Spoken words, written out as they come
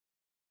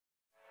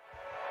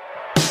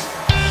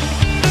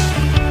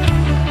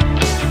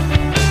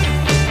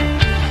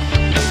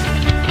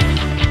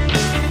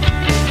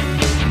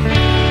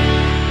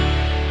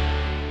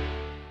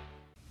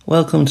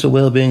Welcome to the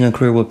Wellbeing and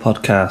Career Wood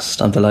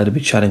podcast. I'm delighted to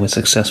be chatting with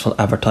successful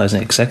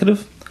advertising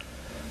executive.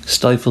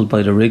 Stifled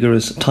by the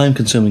rigorous,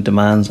 time-consuming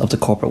demands of the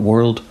corporate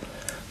world,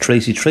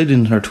 Tracy traded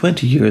in her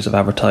 20 years of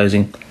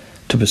advertising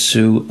to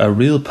pursue a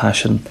real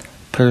passion,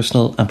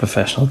 personal and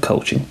professional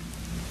coaching.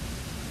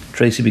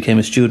 Tracy became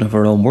a student of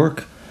her own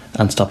work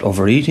and stopped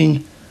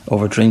overeating,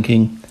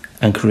 overdrinking,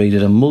 and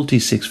created a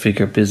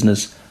multi-six-figure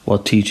business while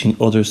teaching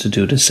others to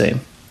do the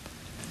same.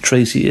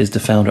 Tracy is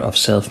the founder of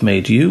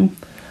Self-Made You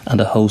and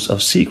the host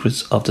of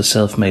Secrets of the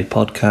Self-Made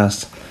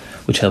podcast,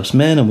 which helps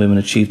men and women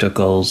achieve their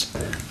goals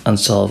and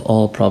solve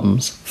all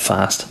problems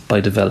fast by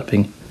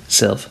developing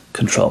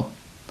self-control.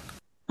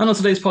 And on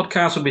today's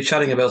podcast, we'll be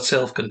chatting about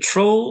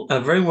self-control.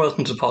 Very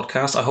welcome to the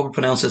podcast. I hope I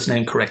pronounced his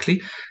name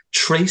correctly.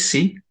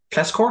 Tracy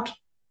Pleschourt.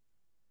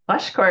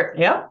 Pleschourt,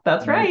 yep,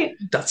 that's right.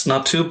 That's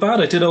not too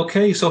bad. I did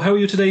okay. So how are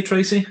you today,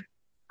 Tracy?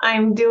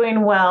 I'm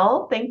doing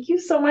well. Thank you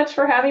so much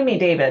for having me,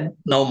 David.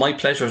 No, my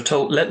pleasure.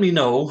 So let me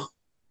know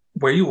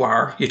where you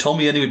are. You told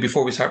me anyway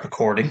before we start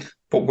recording,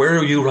 but where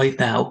are you right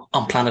now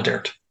on planet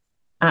Earth?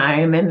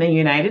 I'm in the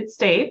United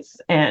States,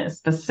 and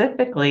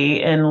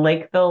specifically in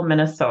Lakeville,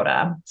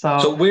 Minnesota.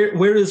 So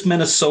where is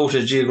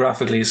Minnesota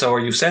geographically? So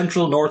are you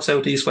central, north,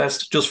 south, east,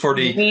 west? Just for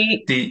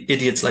the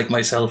idiots like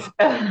myself.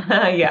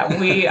 Yeah,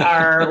 we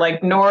are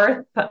like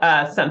north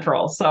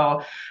central.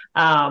 So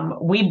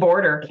we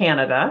border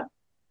Canada.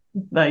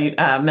 The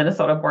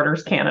Minnesota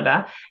borders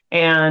Canada,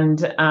 and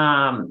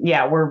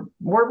we're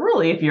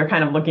really, if you're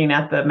kind of looking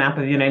at the map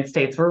of the United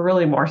States, we're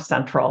really more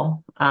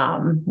central.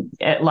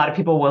 A lot of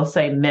people will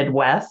say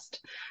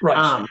Midwest.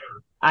 Right.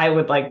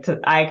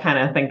 I kind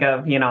of think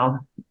of,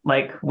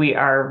 like we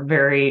are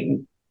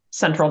very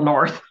central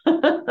north.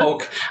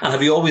 Okay. And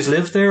have you always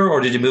lived there,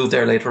 or did you move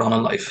there later on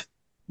in life?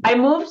 I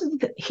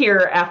moved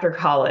here after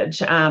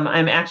college.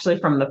 I'm actually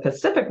from the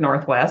Pacific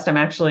Northwest. I'm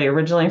actually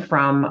originally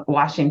from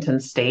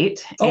Washington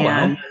State.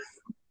 Wow.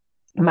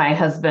 My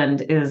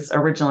husband is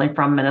originally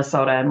from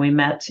Minnesota, and we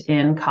met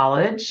in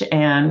college.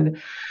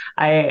 And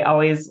I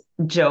always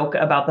joke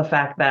about the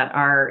fact that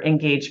our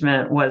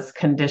engagement was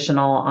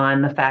conditional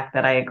on the fact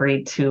that I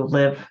agreed to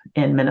live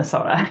in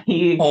Minnesota.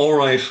 All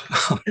right.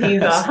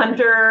 He's a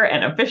hunter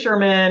and a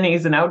fisherman.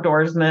 He's an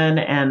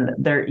outdoorsman, and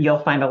you'll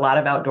find a lot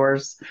of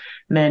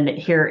outdoorsmen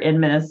here in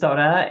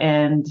Minnesota.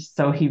 And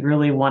so he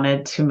really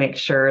wanted to make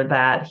sure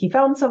that he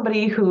found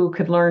somebody who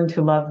could learn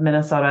to love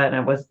Minnesota.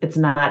 And it's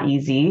not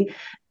easy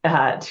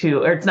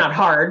it's not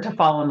hard to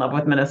fall in love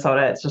with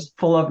Minnesota. It's just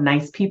full of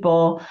nice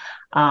people.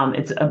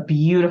 It's a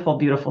beautiful,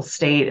 beautiful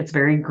state. It's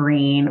very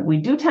green. We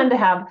do tend to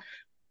have,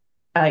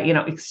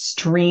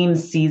 extreme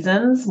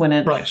seasons when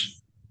it's right.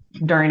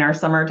 During our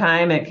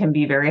summertime. It can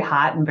be very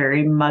hot and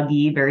very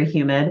muggy, very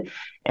humid,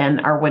 and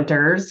our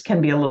winters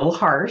can be a little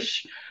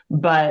harsh,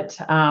 but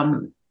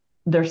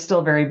they're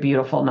still very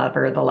beautiful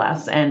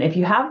nevertheless. And if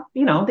you have,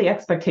 the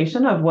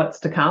expectation of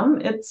what's to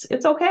come, it's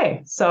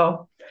okay.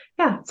 So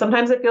yeah,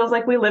 sometimes it feels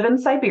like we live in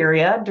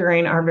Siberia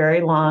during our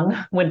very long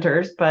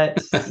winters, but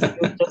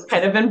you just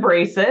kind of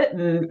embrace it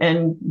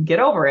and get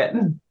over it.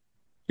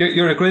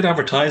 You're a great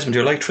advertisement.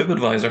 You're like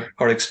TripAdvisor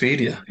or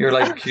Expedia.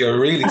 You're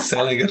really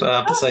selling it, I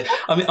have to say.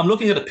 I mean, I'm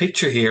looking at a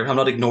picture here. I'm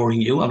not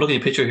ignoring you. I'm looking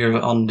at a picture here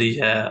on the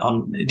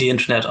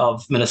internet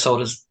of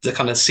Minnesota's, the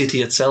kind of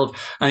city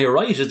itself. And you're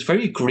right, it's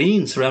very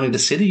green surrounding the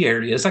city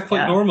area. Is that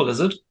quite normal, is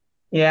it?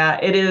 Yeah,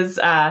 it is.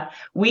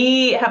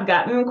 We have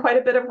gotten quite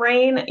a bit of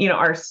rain.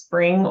 Our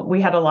spring, we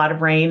had a lot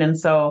of rain. And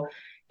so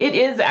it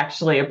is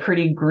actually a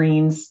pretty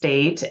green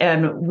state.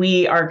 And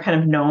we are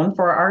kind of known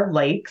for our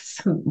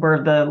lakes.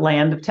 We're the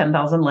land of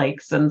 10,000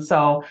 lakes. And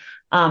so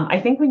I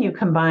think when you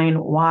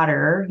combine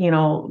water,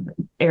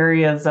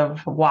 areas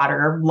of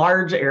water,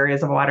 large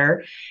areas of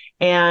water,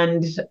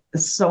 and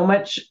so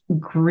much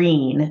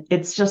green,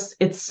 it's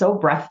so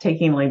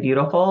breathtakingly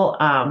beautiful.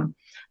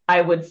 I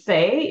would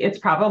say it's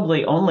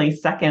probably only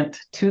second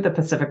to the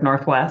Pacific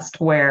Northwest,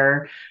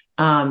 where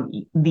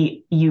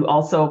you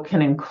also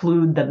can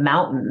include the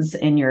mountains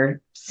in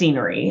your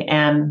scenery,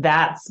 and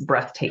that's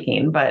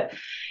breathtaking. But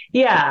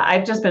yeah,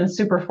 I've just been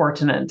super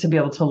fortunate to be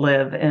able to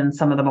live in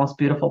some of the most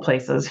beautiful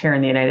places here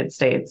in the United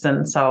States,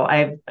 and so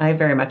I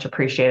very much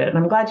appreciate it. And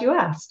I'm glad you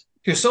asked.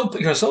 You're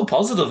so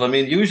positive. I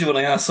mean, usually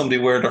when I ask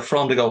somebody where they're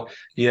from, they go,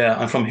 "Yeah,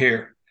 I'm from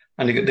here."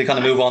 And they kind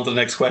of move on to the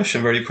next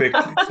question very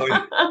quickly. So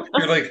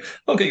you're like,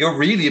 okay,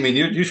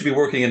 you should be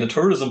working in the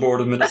tourism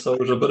board of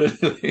Minnesota.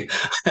 But anyway,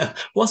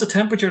 what's the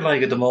temperature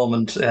like at the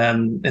moment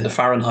in the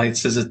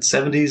Fahrenheit? Is it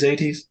 70s,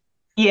 80s?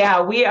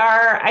 Yeah, we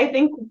are. I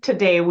think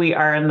today we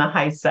are in the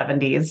high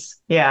 70s.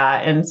 Yeah.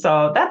 And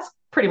so that's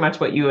pretty much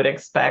what you would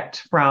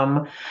expect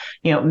from,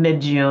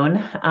 mid-June.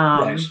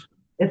 Right.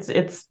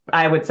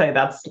 I would say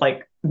that's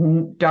like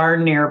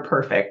darn near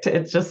perfect.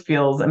 It just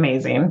feels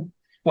amazing.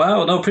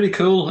 Wow, no, pretty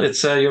cool.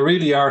 It's you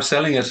really are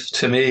selling it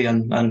to me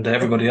and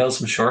everybody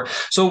else, I'm sure.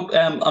 So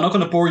I'm not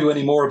going to bore you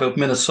any more about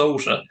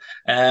Minnesota.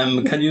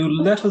 Can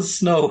you let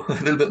us know a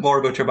little bit more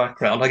about your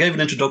background? I gave an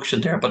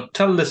introduction there, but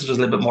tell the listeners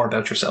a little bit more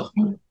about yourself.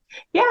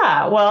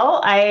 Yeah,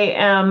 well, I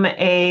am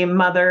a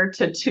mother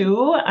to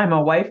two. I'm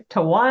a wife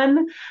to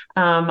one.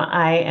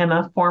 I am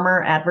a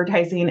former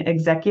advertising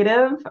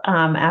executive.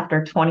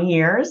 After 20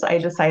 years, I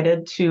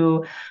decided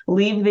to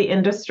leave the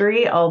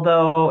industry,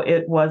 although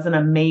it was an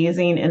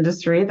amazing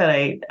industry that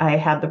I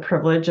had the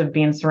privilege of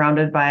being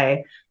surrounded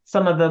by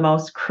some of the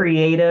most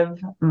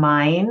creative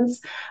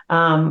minds.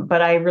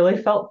 But I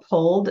really felt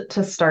pulled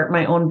to start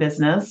my own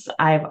business.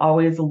 I've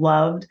always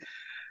loved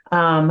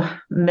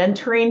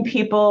mentoring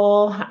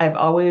people. I've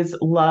always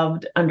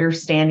loved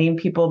understanding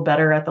people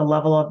better at the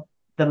level of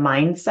the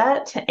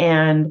mindset.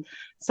 And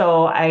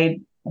so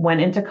I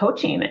went into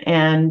coaching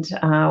and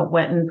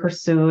went and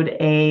pursued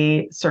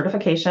a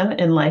certification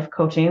in life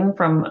coaching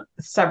from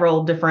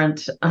several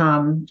different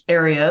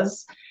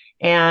areas.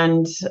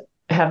 And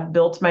have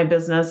built my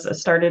business.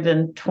 Started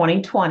in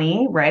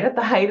 2020, right at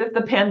the height of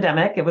the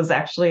pandemic. It was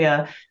actually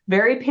a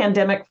very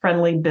pandemic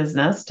friendly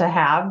business to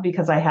have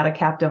because I had a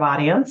captive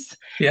audience,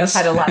 Yes.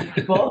 had a lot of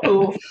people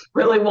who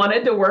really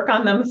wanted to work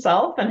on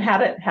themselves and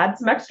had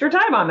some extra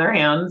time on their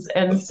hands.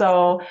 And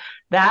so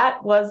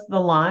that was the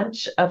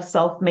launch of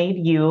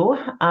Self-Made You.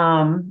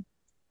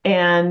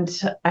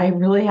 And I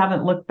really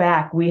haven't looked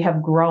back. We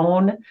have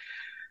grown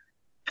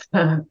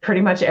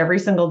pretty much every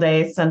single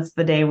day since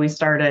the day we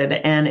started.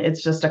 And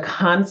it's just a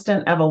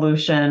constant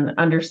evolution,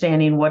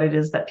 understanding what it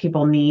is that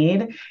people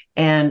need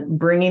and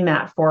bringing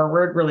that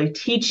forward, really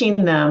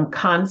teaching them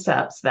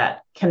concepts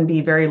that can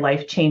be very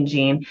life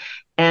changing.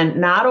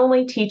 And not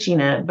only teaching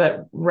it,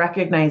 but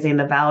recognizing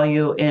the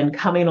value in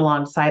coming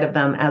alongside of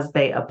them as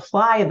they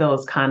apply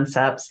those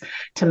concepts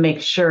to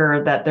make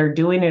sure that they're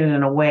doing it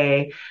in a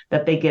way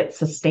that they get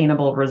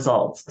sustainable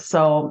results.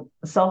 So,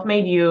 Self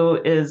Made You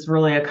is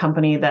really a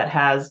company that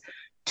has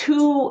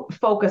two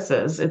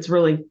focuses. It's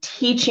really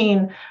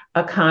teaching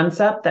a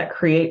concept that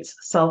creates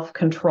self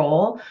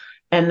control.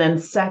 And then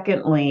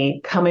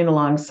secondly, coming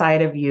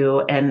alongside of you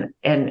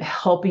and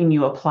helping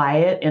you apply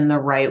it in the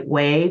right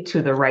way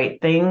to the right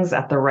things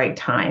at the right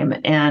time.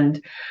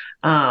 And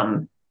I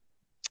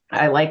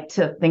like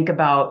to think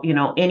about,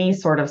 any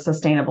sort of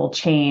sustainable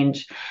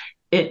change.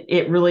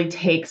 It really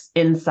takes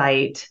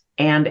insight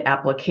and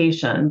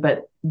application,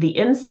 but the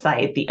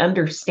insight, the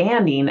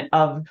understanding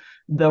of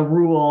the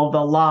rule, the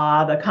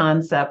law, the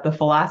concept, the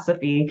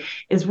philosophy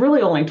is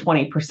really only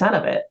 20%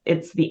 of it.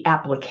 It's the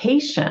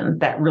application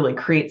that really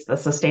creates the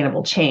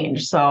sustainable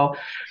change. So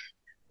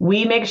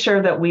we make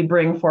sure that we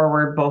bring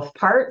forward both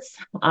parts.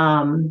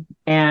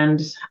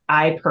 And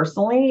I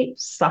personally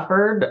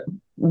suffered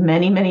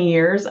many, many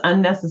years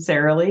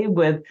unnecessarily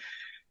with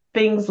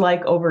things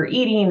like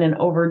overeating and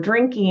over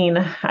drinking.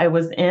 I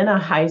was in a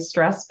high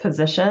stress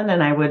position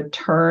and I would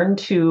turn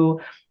to,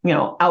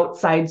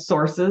 outside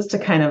sources to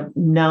kind of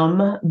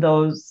numb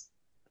those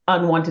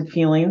unwanted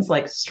feelings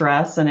like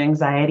stress and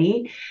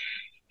anxiety.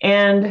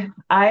 And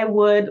I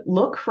would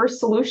look for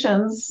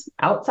solutions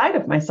outside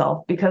of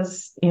myself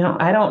because,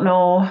 I don't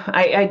know.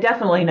 I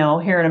definitely know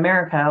here in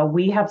America,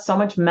 we have so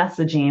much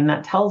messaging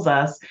that tells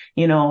us,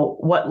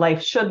 what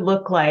life should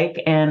look like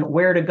and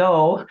where to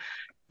go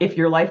if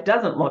your life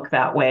doesn't look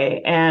that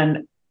way.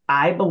 And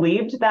I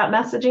believed that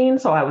messaging.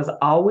 So I was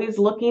always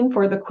looking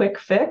for the quick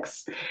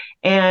fix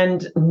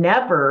and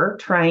never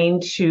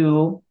trying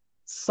to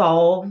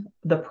solve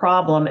the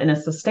problem in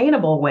a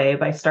sustainable way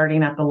by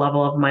starting at the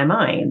level of my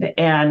mind.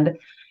 And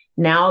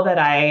now that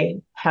I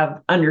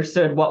have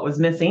understood what was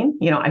missing,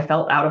 I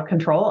felt out of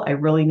control. I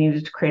really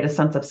needed to create a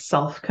sense of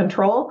self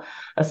control,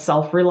 a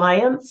self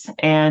reliance.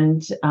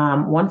 And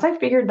once I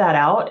figured that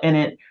out, and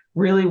it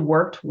really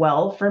worked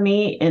well for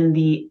me in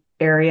the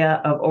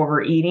area of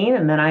overeating.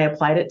 And then I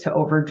applied it to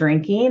over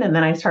drinking. And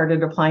then I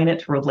started applying it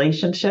to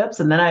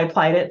relationships. And then I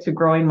applied it to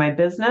growing my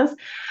business.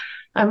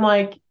 I'm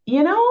like,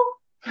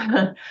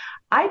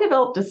 I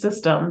developed a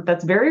system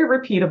that's very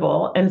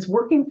repeatable and it's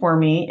working for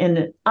me in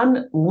an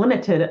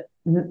unlimited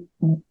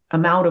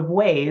amount of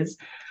ways.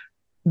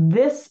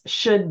 This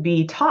should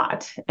be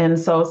taught. And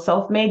so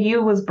Self-Made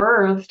You was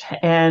birthed.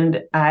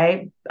 And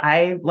I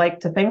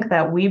like to think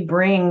that we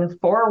bring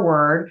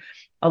forward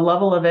a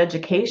level of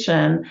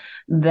education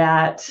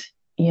that,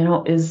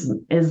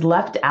 is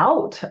left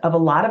out of a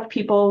lot of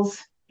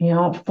people's,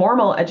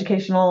 formal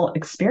educational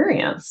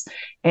experience.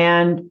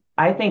 And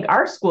I think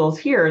our schools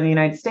here in the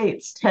United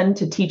States tend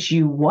to teach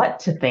you what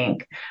to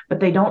think, but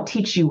they don't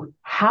teach you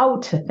how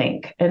to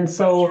think. And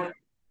so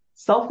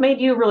Self-Made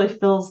You really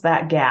fills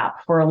that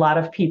gap for a lot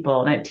of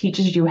people, and it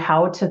teaches you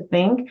how to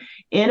think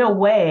in a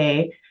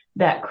way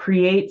that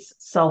creates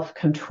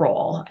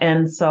self-control.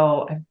 And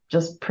so I've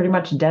just pretty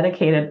much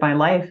dedicated my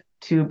life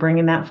to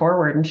bringing that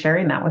forward and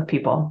sharing that with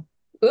people.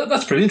 Well,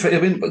 that's pretty interesting.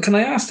 I mean, can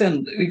I ask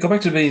then, you go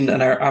back to being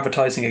an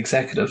advertising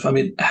executive. I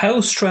mean,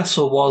 how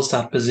stressful was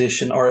that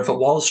position, or if it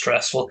was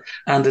stressful?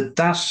 And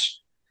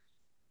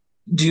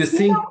do you You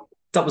think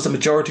that was the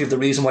majority of the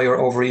reason why you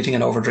were overeating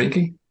and over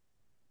drinking?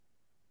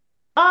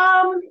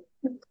 Um,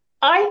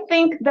 I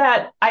think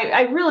that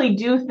I really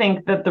do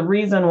think that the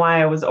reason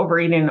why I was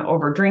overeating and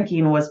over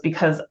drinking was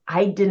because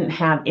I didn't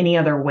have any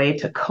other way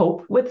to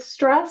cope with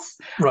stress.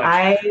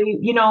 Right.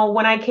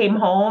 When I came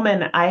home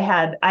and I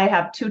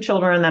have two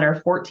children that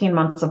are 14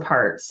 months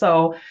apart.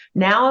 So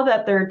now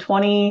that they're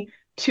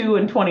 22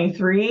 and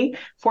 23,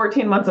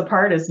 14 months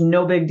apart is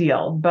no big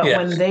deal. But Yeah.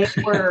 when they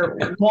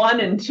were 1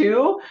 and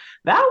 2,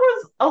 that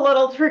was a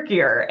little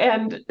trickier.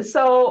 And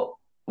so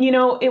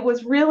it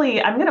was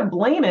really, I'm going to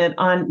blame it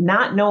on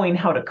not knowing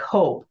how to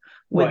cope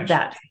with Right.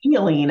 that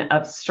feeling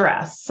of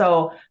stress.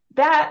 So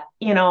that,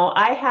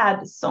 I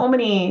had so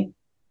many,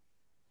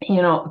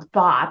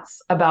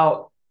 thoughts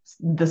about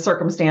the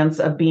circumstance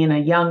of being a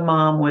young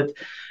mom with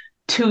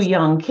two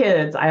young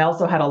kids. I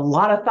also had a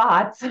lot of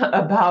thoughts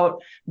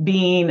about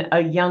being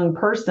a young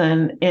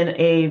person in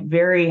a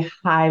very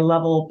high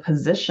level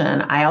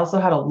position. I also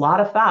had a lot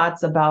of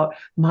thoughts about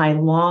my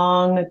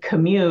long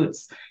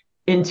commutes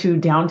into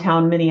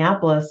downtown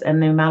Minneapolis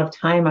and the amount of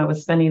time I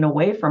was spending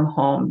away from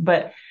home.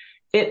 But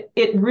it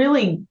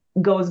really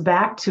goes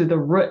back to the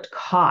root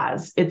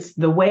cause. It's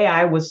the way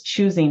I was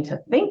choosing to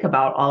think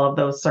about all of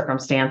those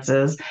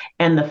circumstances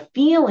and the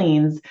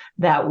feelings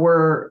that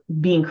were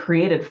being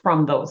created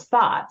from those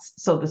thoughts.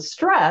 So the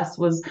stress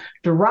was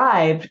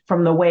derived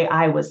from the way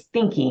I was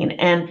thinking.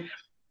 And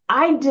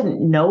I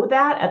didn't know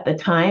that at the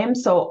time.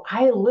 So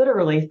I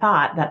literally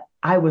thought that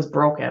I was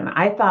broken.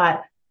 I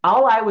thought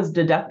all I was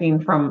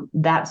deducting from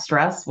that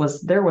stress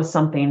was there was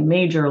something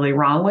majorly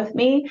wrong with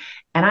me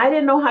and I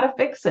didn't know how to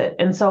fix it.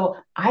 And so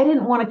I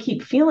didn't want to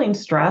keep feeling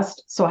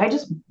stressed. So I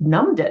just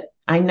numbed it.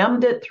 I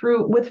numbed it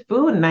through with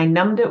food and I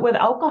numbed it with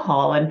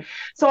alcohol. And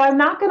so I'm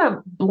not going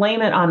to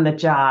blame it on the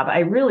job. I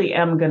really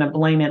am going to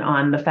blame it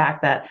on the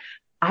fact that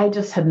I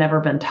just had never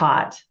been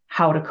taught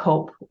how to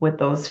cope with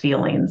those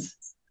feelings.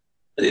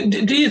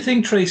 Do you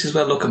think, Tracy, as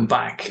well, looking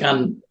back,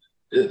 and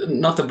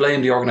not to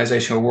blame the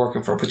organization we're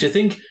working for, but do you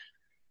think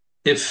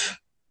if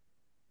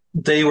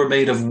they were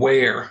made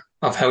aware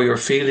of how you were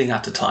feeling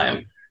at the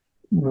time,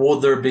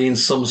 would there been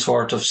some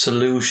sort of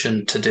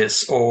solution to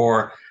this,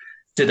 or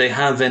did they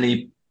have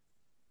any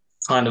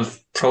kind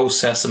of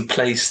process in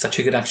place that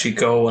you could actually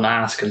go and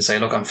ask and say,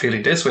 look, I'm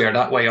feeling this way or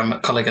that way, I'm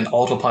kind of like in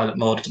autopilot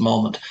mode at the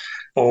moment?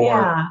 Or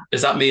Yeah.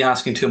 is that me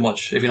asking too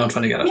much, if you know what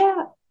I'm trying to get at?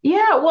 Yeah.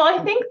 Yeah. Well,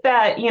 I think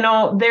that,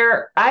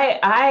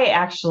 I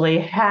actually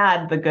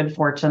had the good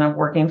fortune of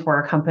working for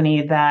a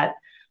company that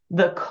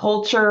the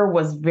culture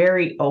was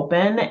very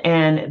open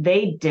and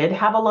they did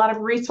have a lot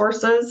of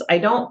resources. I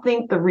don't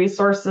think the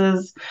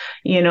resources,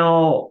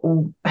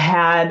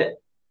 had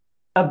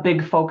a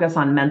big focus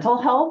on mental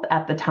health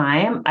at the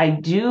time. I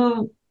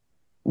do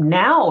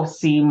now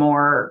see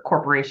more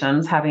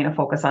corporations having a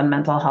focus on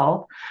mental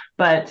health,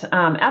 but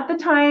at the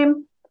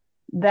time,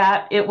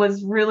 that it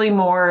was really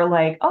more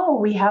like, oh,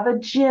 we have a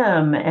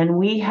gym and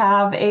we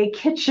have a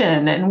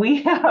kitchen and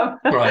we have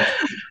Right.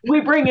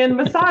 we bring in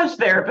massage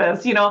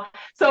therapists,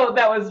 so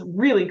that was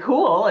really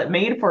cool. It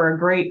made for a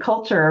great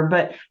culture,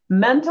 but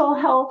mental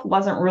health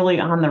wasn't really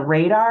on the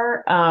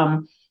radar.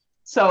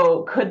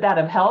 So could that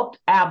have helped?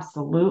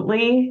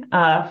 Absolutely,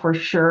 for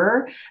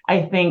sure.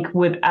 I think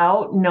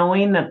without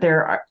knowing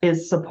that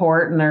is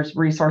support and there's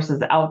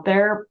resources out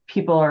there,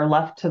 people are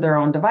left to their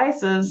own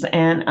devices.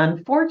 And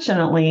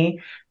unfortunately,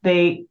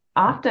 they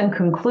often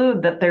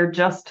conclude that they're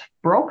just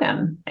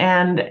broken.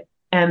 And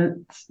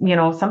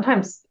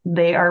sometimes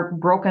they are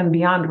broken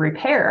beyond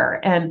repair.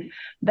 And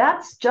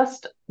that's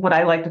just what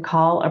I like to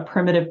call a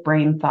primitive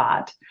brain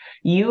thought.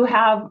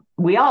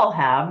 We all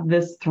have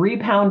this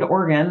 3-pound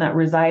organ that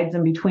resides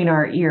in between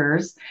our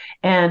ears.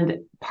 And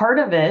part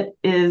of it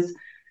is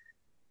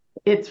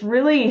it's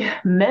really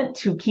meant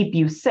to keep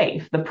you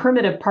safe. The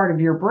primitive part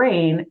of your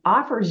brain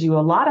offers you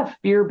a lot of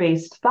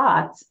fear-based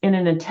thoughts in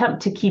an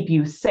attempt to keep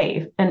you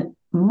safe. And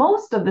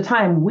most of the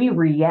time we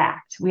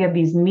react. We have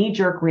these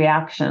knee-jerk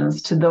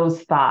reactions to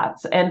those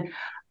thoughts. And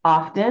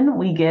often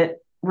we get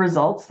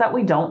results that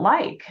we don't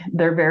like.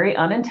 They're very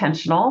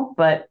unintentional,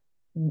 but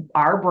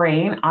our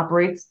brain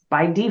operates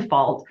by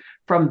default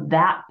from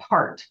that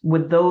part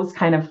with those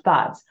kind of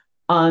thoughts,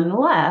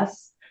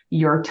 unless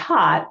you're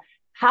taught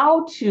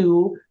how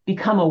to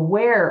become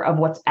aware of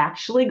what's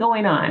actually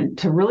going on,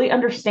 to really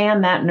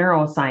understand that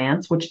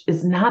neuroscience, which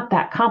is not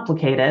that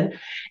complicated,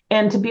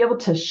 and to be able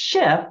to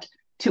shift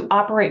to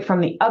operate from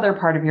the other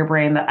part of your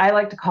brain that I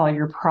like to call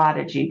your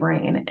prodigy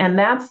brain. And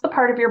that's the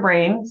part of your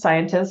brain,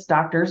 scientists,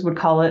 doctors would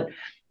call it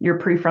your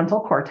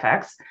prefrontal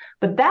cortex.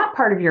 But that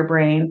part of your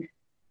brain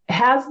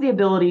has the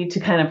ability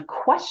to kind of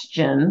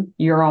question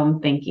your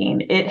own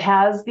thinking. It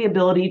has the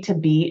ability to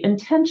be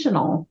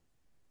intentional.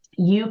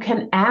 You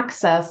can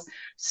access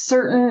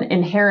certain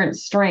inherent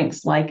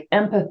strengths like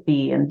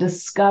empathy and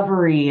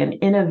discovery and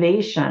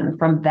innovation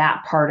from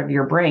that part of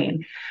your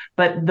brain.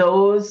 But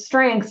those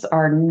strengths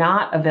are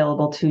not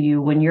available to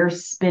you when you're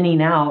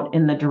spinning out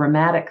in the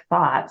dramatic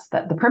thoughts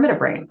that the primitive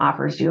brain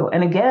offers you.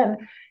 And again,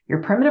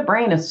 your primitive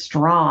brain is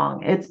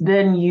strong. It's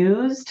been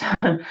used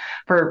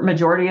for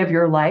majority of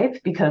your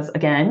life because,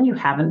 again, you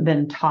haven't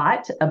been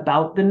taught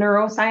about the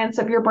neuroscience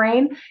of your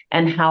brain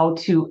and how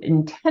to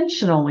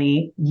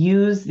intentionally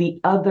use the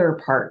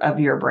other part of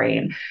your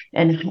brain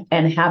and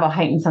have a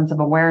heightened sense of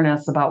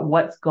awareness about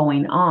what's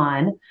going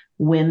on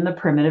when the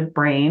primitive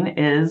brain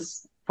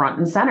is front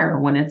and center,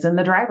 when it's in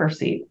the driver's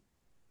seat.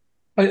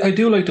 I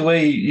do like the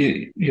way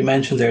you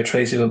mentioned there,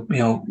 Tracy,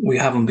 we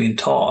haven't been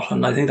taught.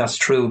 And I think that's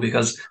true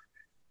because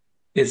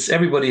it's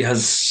everybody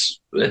has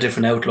a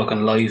different outlook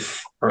on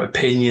life or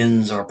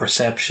opinions or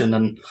perception.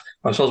 And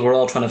I suppose we're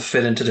all trying to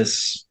fit into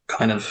this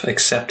kind of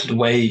accepted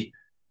way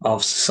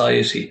of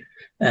society.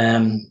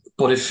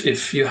 But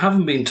if you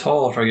haven't been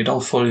taught or you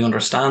don't fully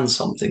understand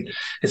something,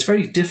 it's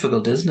very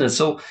difficult, isn't it?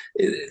 So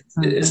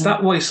is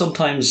that why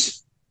sometimes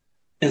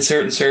in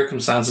certain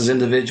circumstances,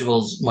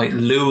 individuals might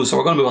lose, so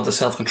we're going to move on to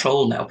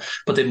self-control now,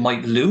 but they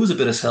might lose a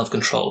bit of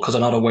self-control because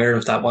they're not aware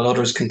of that, while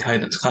others can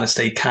kind of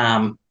stay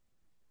calm,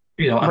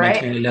 and Right.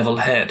 maintain a level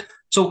head.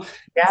 So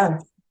Yeah.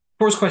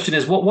 first question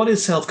is, what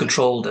is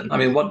self-control then? I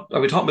mean, what are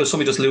we talking about?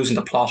 Somebody just losing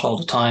the plot all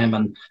the time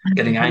and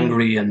getting Mhm.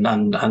 angry and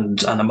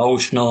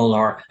emotional,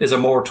 or is there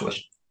more to it?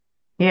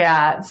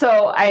 Yeah.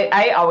 So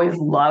I always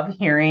love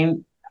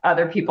hearing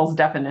other people's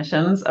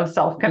definitions of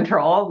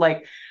self-control.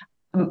 Like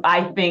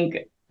I think,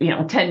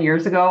 10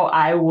 years ago,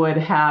 I would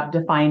have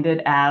defined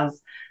it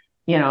as,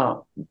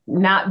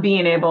 not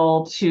being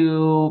able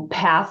to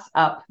pass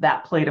up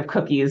that plate of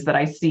cookies that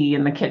I see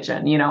in the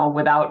kitchen,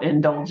 without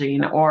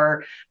indulging,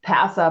 or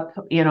pass up,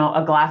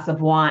 a glass of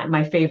wine,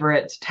 my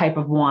favorite type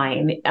of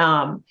wine.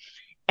 And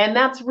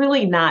that's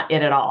really not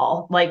it at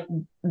all. Like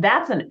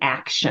that's an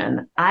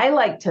action. I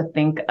like to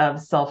think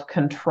of self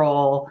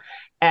control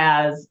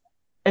as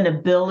an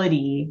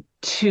ability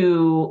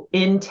to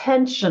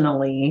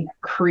intentionally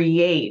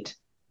create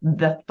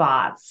the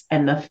thoughts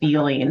and the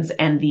feelings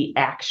and the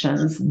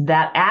actions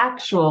that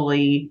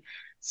actually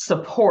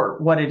support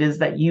what it is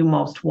that you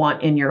most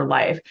want in your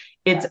life.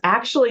 It's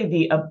actually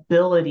the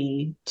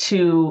ability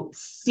to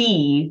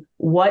see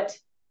what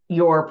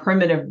your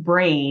primitive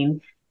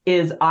brain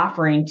is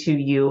offering to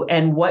you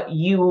and what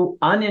you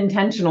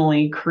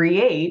unintentionally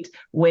create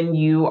when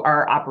you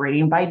are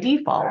operating by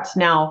default.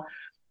 Now,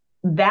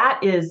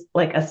 that is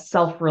like a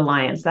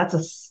self-reliance. That's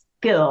a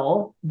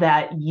skill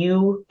that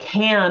you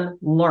can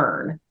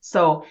learn.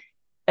 So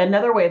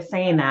another way of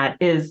saying that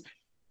is,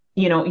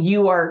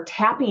 you are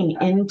tapping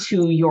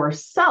into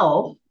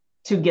yourself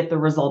to get the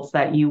results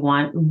that you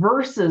want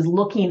versus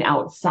looking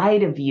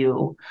outside of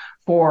you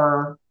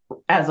for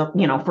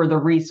for the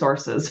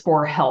resources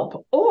for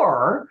help.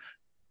 Or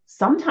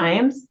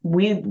sometimes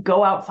we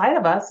go outside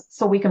of us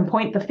so we can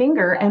point the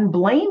finger and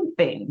blame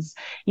things.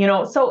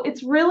 So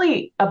it's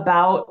really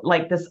about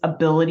like this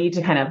ability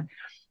to kind of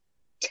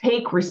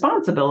take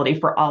responsibility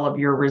for all of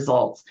your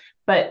results,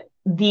 but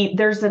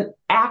there's an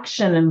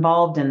action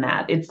involved in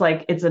that. It's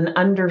like it's an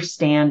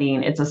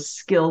understanding, it's a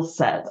skill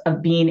set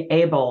of being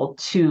able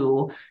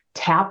to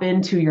tap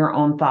into your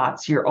own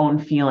thoughts, your own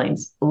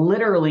feelings,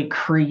 literally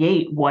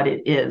create what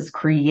it is,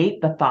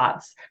 create the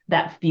thoughts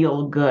that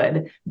feel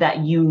good, that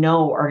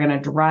are going to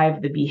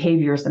drive the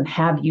behaviors and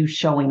have you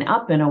showing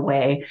up in a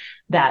way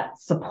that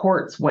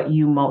supports what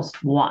you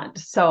most want.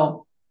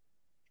 So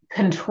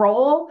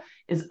control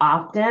is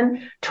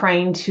often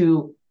trying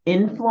to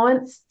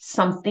influence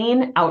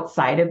something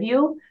outside of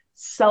you.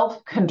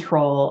 Self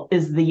control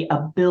is the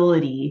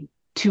ability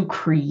to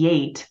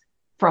create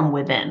from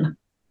within,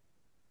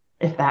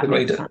 if A that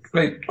great, makes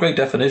sense. great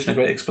definition, a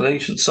great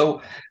explanation.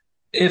 So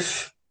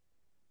if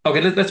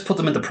okay, let's put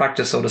them into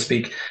practice, so to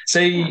speak.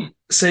 Yeah.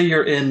 Say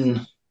you're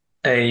in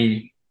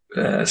a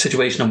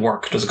situation in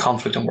work. There's a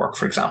conflict in work,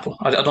 for example.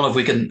 I don't know if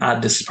we can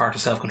add this as part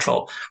of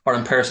self-control or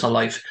in personal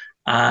life.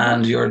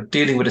 And Mm-hmm. you're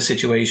dealing with a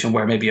situation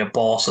where maybe a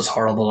boss is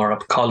horrible or a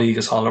colleague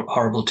is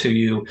horrible to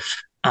you,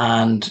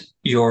 and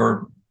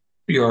you're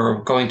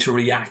going to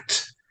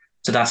react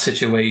to that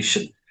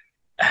situation.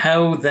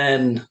 How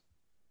then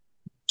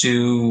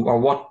or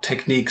what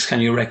techniques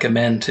can you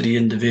recommend to the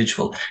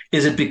individual?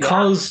 Is it Yeah.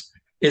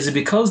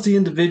 because the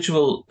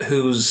individual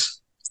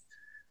who's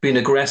being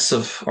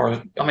aggressive,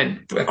 or I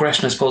mean,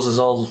 aggression, I suppose,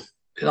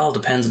 it all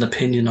depends on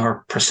opinion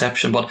or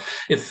perception. But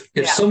if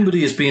Yeah.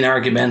 somebody is being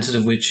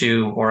argumentative with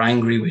you or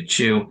angry with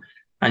you,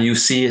 and you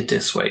see it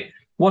this way,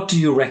 what do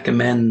you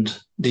recommend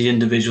the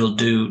individual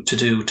do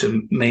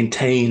to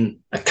maintain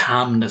a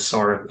calmness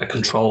or a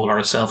control or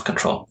a self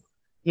control?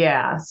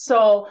 Yeah.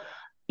 So,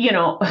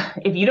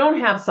 if you don't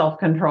have self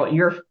control,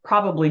 you're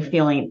probably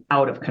feeling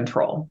out of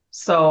control.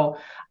 So,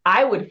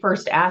 I would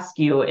first ask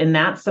you in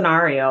that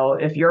scenario,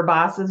 if your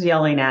boss is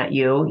yelling at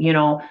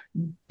you,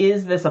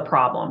 is this a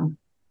problem?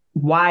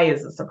 Why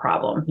is this a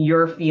problem?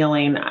 You're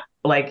feeling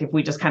like, if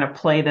we just kind of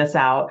play this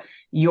out,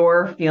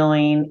 you're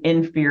feeling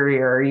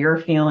inferior, you're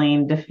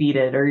feeling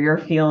defeated, or you're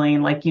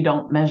feeling like you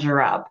don't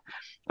measure up.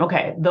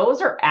 Okay,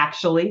 those are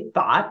actually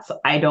thoughts.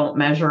 I don't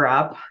measure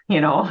up, he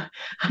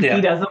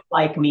Yeah, doesn't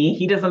like me,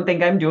 he doesn't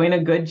think I'm doing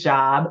a good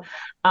job.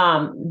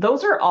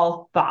 Those are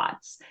all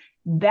thoughts.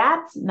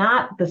 That's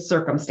not the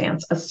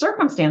circumstance. A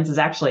circumstance is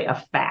actually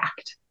a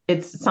fact.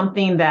 It's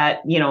something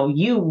that,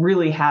 you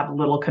really have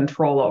little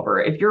control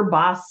over. If your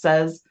boss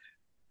says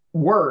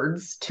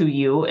words to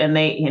you and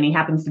he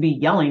happens to be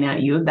yelling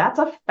at you, that's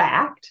a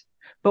fact.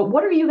 But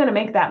what are you going to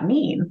make that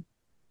mean?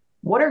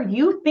 What are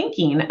you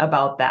thinking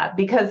about that?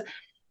 Because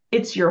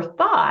it's your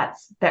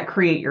thoughts that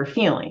create your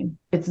feeling.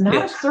 It's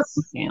not a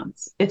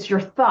circumstance. It's your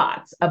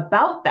thoughts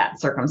about that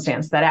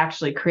circumstance that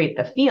actually create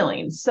the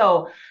feeling.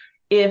 So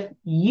if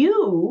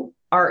you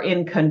are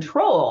in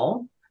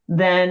control,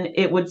 then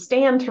it would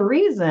stand to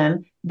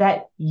reason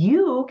that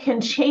you can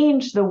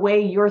change the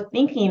way you're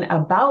thinking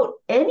about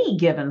any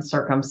given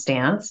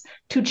circumstance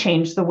to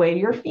change the way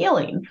you're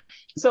feeling.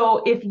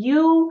 So if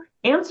you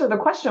answer the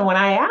question when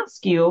I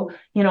ask you,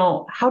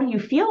 how do you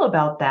feel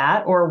about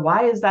that? Or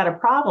why is that a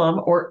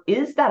problem? Or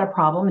is that a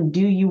problem? And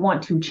do you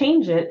want to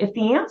change it? If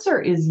the answer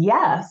is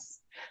yes,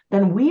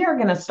 then we are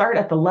going to start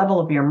at the level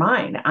of your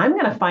mind. I'm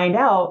going to find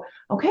out,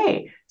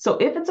 okay, so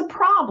if it's a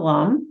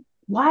problem,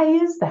 why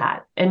is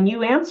that? And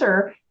you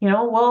answer,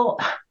 well,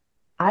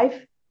 I'm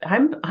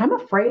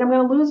afraid I'm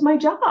going to lose my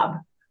job.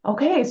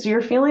 Okay, so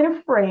you're feeling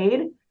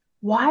afraid.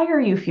 Why are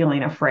you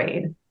feeling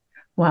afraid?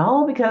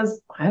 Well,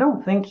 because I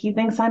don't think he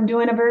thinks I'm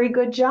doing a very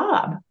good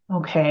job.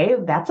 Okay,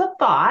 that's a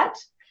thought.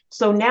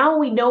 So now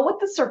we know what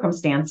the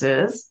circumstance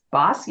is.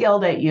 Boss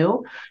yelled at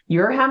you.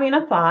 You're having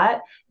a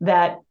thought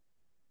that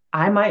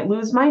I might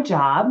lose my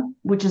job,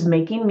 which is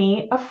making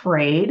me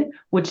afraid,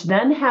 which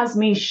then has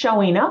me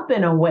showing up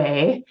in a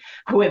way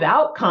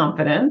without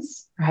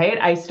confidence, right?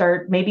 I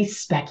start maybe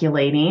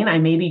speculating. I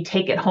maybe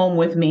take it home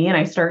with me and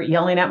I start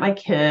yelling at my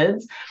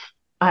kids.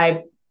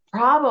 I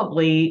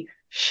probably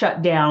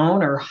shut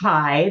down or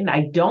hide.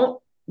 I don't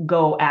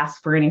go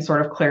ask for any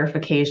sort of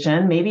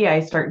clarification. Maybe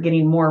I start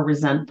getting more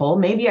resentful.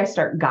 Maybe I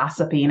start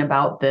gossiping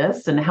about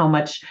this and how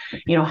much,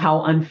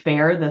 how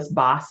unfair this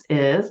boss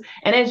is.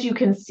 And as you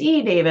can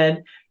see,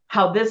 David,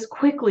 how this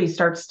quickly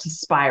starts to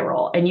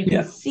spiral. And you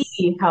can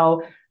see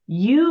how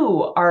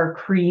you are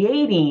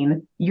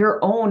creating your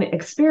own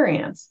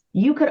experience.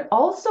 You could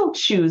also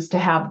choose to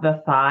have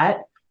the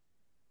thought,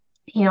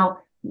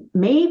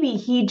 maybe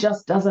he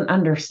just doesn't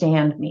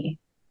understand me.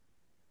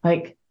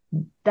 Like,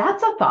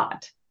 that's a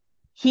thought.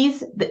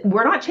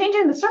 We're not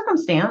changing the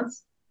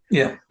circumstance.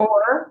 Yeah.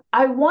 Or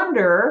I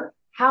wonder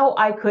how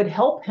I could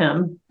help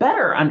him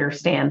better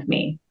understand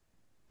me.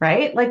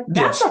 Right? Like,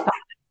 that's a thought,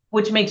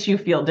 which makes you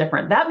feel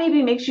different. That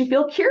maybe makes you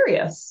feel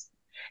curious.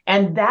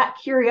 And that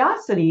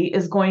curiosity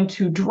is going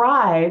to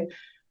drive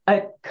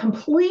a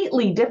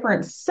completely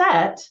different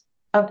set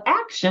of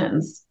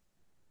actions.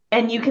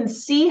 And you can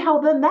see how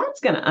then that's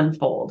going to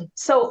unfold.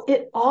 So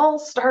it all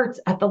starts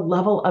at the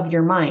level of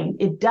your mind.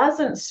 It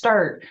doesn't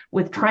start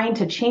with trying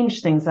to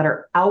change things that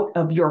are out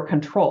of your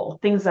control,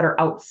 things that are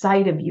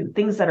outside of you,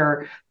 things that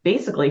are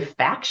basically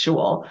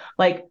factual.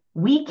 Like,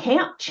 we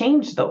can't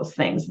change those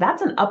things.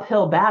 That's an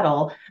uphill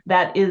battle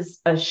that is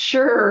a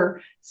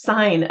sure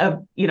sign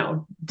of,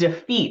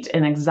 defeat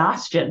and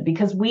exhaustion,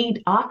 because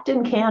we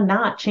often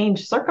cannot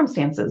change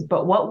circumstances.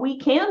 But what we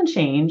can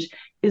change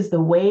is the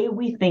way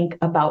we think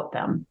about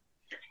them.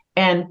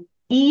 And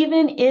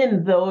even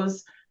in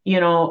those,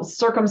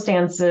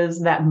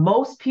 circumstances that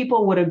most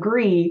people would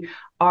agree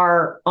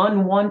are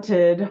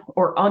unwanted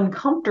or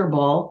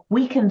uncomfortable,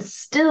 we can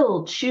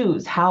still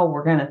choose how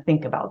we're going to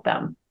think about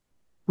them.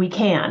 We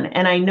can.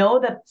 And I know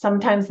that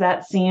sometimes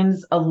that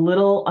seems a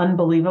little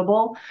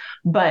unbelievable,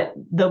 but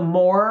the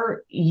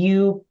more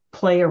you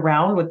play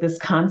around with this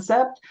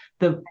concept,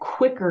 the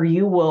quicker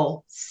you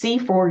will see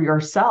for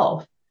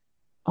yourself,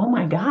 oh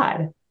my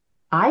God,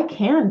 I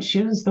can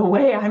choose the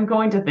way I'm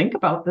going to think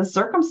about this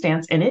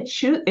circumstance, and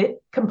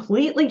it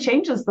completely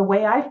changes the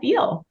way I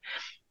feel.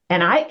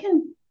 And I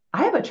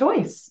have a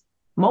choice.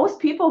 Most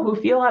people who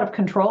feel out of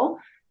control,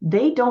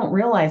 they don't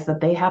realize that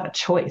they have a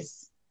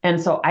choice.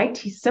 And so I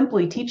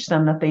simply teach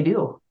them that they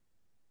do.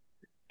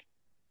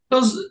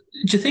 Do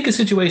you think a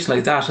situation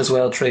like that as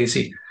well,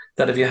 Tracy,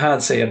 that if you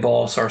had, say, a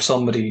boss or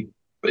somebody,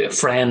 a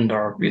friend,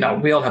 or, we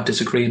all have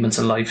disagreements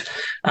in life,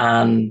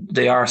 and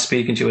they are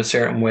speaking to you a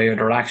certain way, or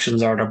their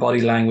actions or their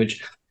body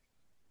language,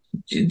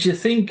 do you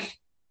think,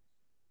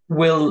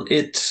 will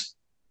it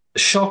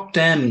shock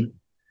them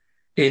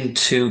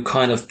into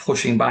kind of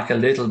pushing back a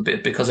little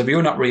bit? Because if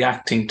you're not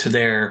reacting to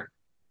their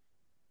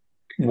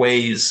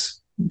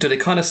ways, do they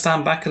kind of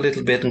stand back a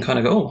little bit and kind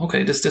of go, oh,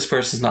 okay, this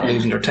person's not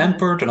losing their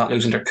temper, they're not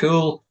losing their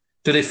cool?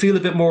 Do they feel a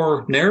bit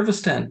more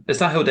nervous then? Is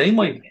that how they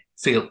might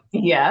feel?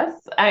 Yes,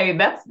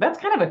 that's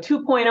kind of a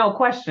 2.0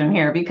 question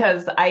here,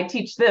 because I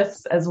teach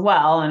this as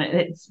well, and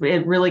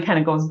it really kind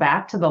of goes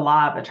back to the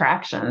law of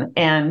attraction.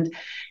 And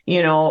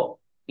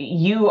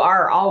you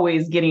are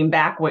always getting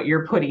back what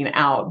you're putting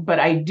out. But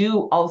I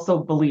do also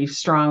believe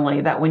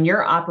strongly that when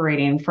you're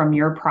operating from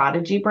your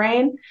prodigy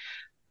brain,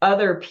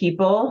 other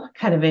people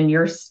kind of in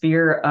your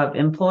sphere of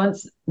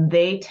influence,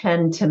 they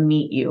tend to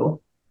meet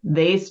you.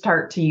 They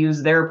start to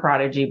use their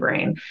prodigy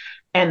brain.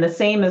 And the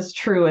same is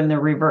true in the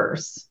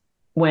reverse.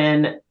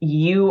 When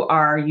you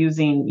are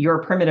using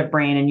your primitive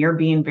brain and you're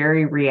being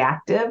very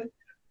reactive,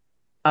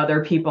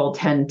 other people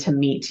tend to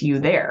meet you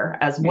there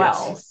as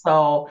well. Yes.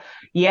 So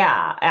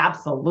yeah,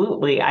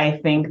 absolutely. I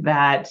think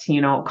that,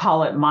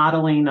 call it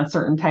modeling a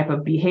certain type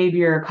of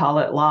behavior, call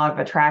it law of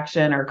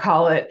attraction, or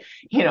call it,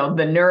 the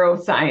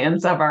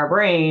neuroscience of our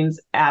brains.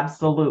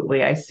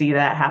 Absolutely. I see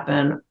that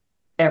happen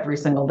every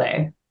single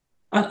day.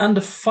 And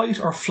the fight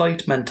or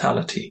flight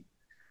mentality,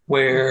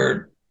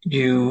 where as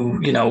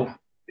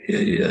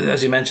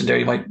you mentioned there,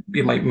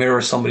 you might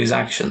mirror somebody's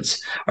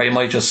actions, or you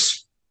might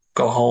just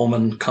go home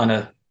and kind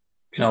of,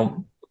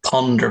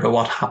 ponder about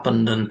what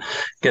happened and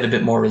get a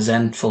bit more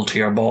resentful to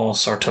your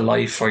boss or to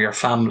life or your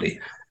family.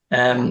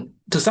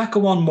 Does that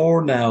go on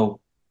more now,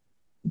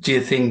 do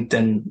you think,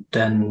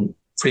 than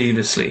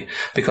previously?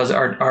 Because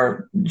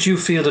do you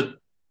feel that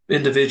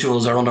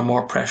individuals are under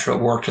more pressure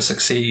at work to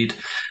succeed,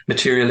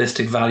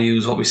 materialistic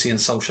values, what we see in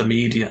social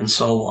media and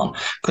so on?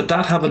 Could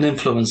that have an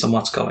influence on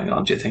what's going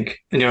on, do you think,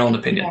 in your own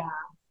opinion? Yeah.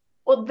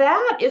 Well,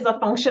 that is a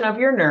function of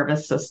your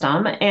nervous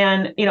system.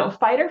 And,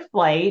 fight or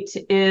flight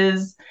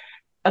is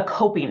a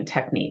coping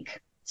technique.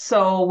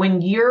 So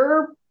when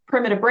your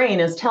primitive brain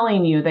is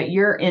telling you that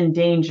you're in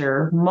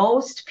danger,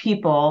 most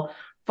people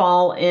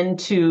fall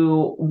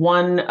into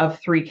one of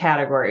three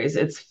categories.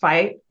 It's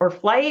fight or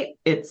flight,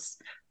 it's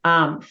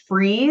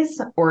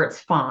freeze, or it's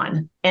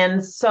fawn.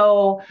 And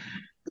so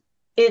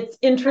it's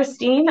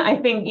interesting. I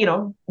think,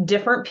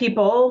 different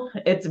people,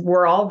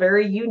 we're all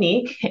very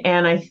unique.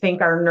 And I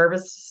think our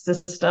nervous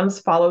systems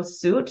follow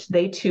suit.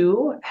 They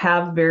too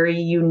have very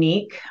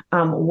unique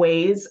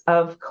ways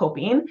of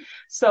coping.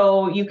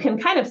 So you can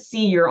kind of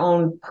see your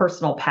own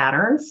personal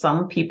patterns.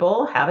 Some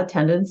people have a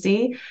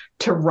tendency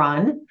to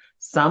run.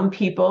 Some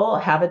people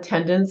have a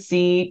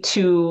tendency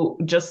to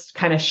just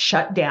kind of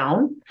shut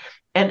down.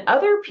 And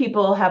other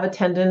people have a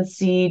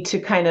tendency to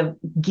kind of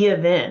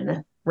give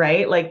in,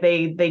 right? Like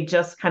they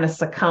just kind of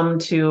succumb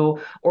to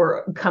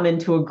or come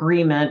into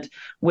agreement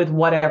with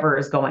whatever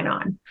is going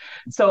on.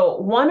 So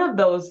one of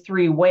those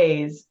three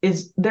ways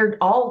is they're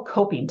all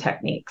coping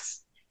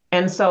techniques.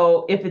 And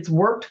so if it's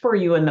worked for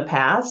you in the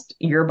past,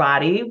 your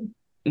brain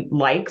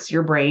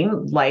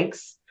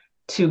likes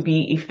to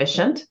be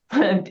efficient.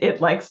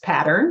 It likes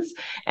patterns.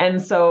 And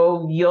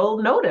so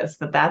you'll notice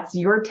that that's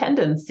your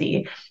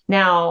tendency.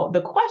 Now,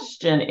 the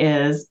question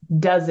is,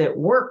 does it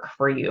work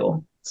for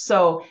you?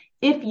 So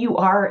if you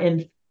are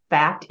in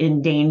fact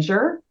in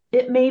danger,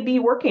 it may be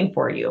working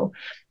for you.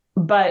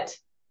 But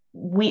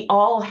we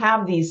all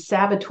have these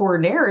saboteur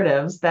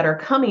narratives that are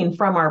coming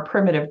from our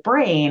primitive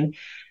brain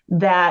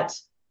that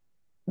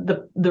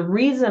the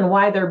reason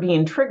why they're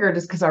being triggered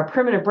is because our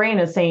primitive brain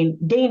is saying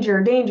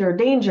danger, danger,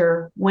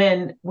 danger,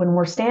 when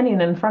we're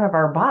standing in front of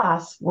our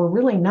boss, we're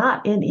really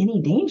not in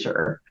any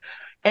danger.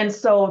 And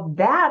so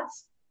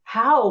that's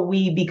how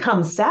we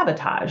become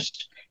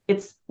sabotaged.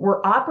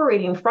 We're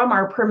operating from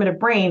our primitive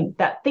brain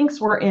that thinks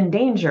we're in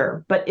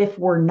danger. But if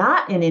we're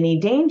not in any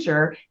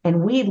danger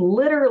and we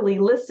literally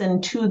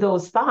listen to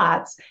those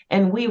thoughts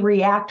and we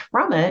react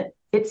from it,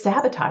 it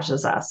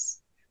sabotages us.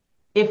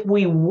 If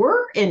we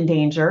were in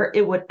danger,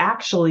 it would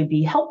actually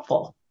be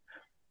helpful.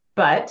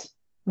 But,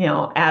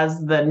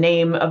 as the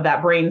name of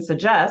that brain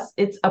suggests,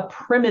 it's a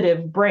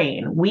primitive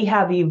brain. We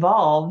have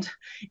evolved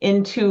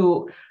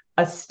into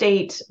a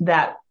state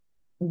that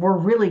we're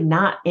really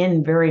not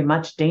in very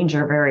much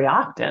danger very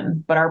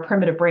often, but our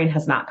primitive brain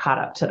has not caught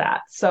up to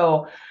that.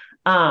 So,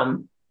 our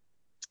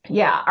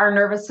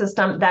nervous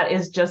system, that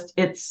is just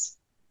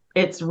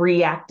its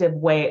reactive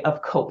way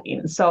of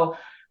coping. So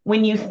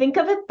when you think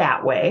of it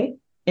that way,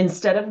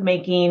 instead of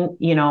making,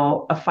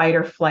 a fight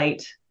or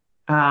flight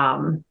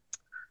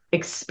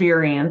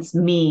experience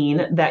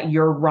mean that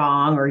you're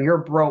wrong or you're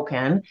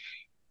broken,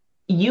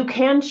 you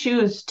can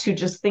choose to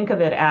just think of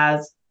it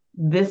as,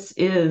 this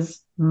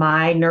is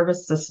my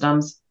nervous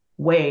system's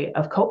way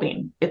of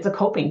coping. It's a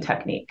coping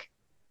technique.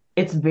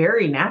 It's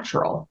very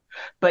natural,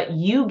 but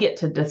you get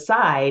to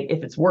decide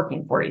if it's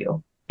working for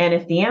you. And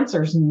if the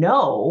answer is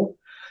no,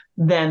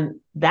 then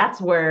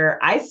that's where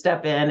I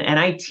step in and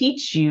I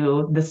teach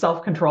you the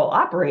self-control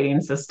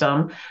operating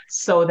system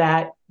so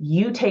that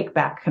you take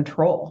back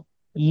control.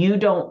 You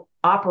don't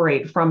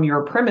operate from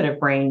your primitive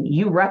brain.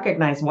 You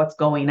recognize what's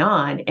going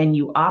on and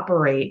you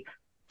operate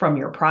from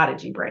your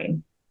prodigy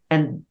brain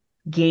and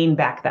gain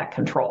back that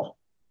control.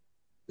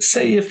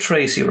 Say if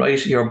Tracy,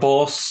 right, your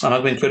boss, and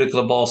I've been critical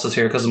of bosses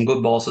here because some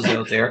good bosses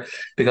out there,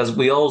 because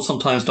we all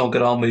sometimes don't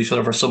get on with each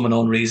other for some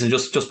unknown reason,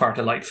 just part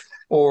of life.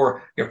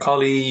 Or your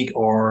colleague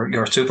or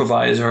your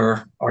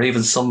supervisor or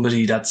even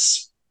somebody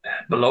that's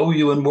below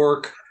you in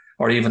work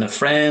or even a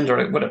friend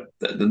or whatever.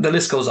 The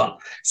list goes on.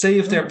 Say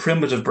if their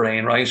primitive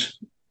brain, right,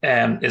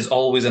 is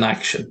always in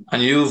action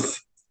and you've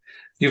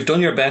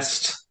done your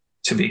best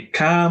to be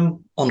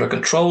calm, under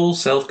control,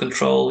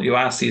 self-control, you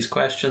ask these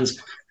questions.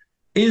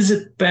 Is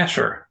it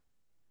better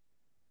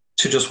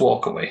to just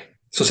walk away?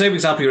 So say, for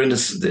example, you're in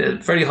this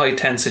very high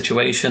tense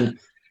situation.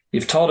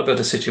 You've thought about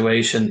the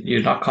situation.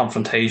 You're not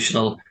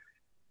confrontational.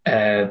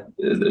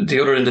 The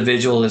other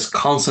individual is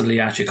constantly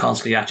at you,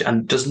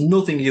 and there's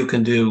nothing you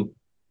can do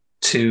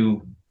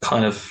to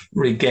kind of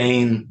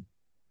regain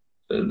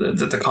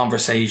the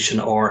conversation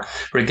or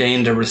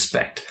regain the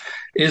respect?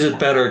 Is it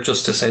better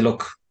just to say,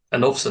 look,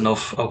 enough's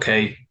enough.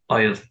 Okay,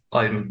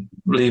 I'm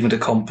leaving the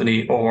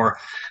company, or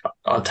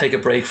I'll take a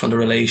break from the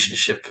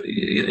relationship.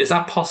 Is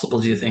that possible,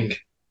 do you think?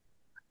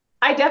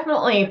 I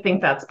definitely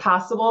think that's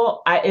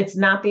possible. It's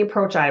not the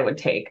approach I would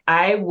take.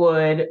 I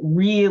would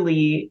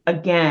really,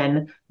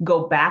 again,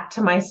 go back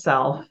to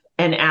myself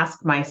and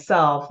ask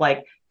myself,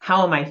 like,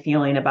 how am I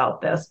feeling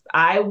about this?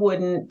 I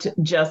wouldn't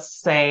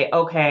just say,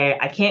 okay,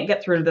 I can't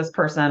get through to this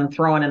person,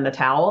 throwing in the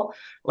towel.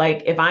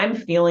 Like, if I'm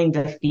feeling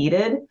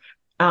defeated,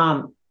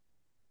 how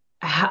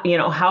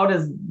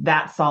does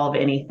that solve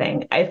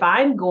anything? If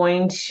I'm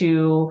going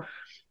to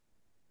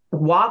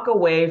walk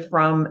away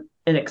from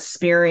an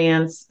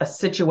experience, a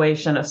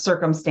situation, a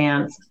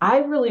circumstance, I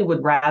really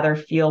would rather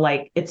feel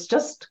like it's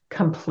just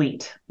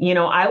complete.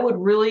 I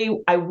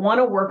want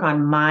to work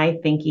on my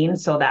thinking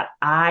so that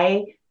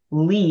I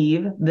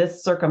leave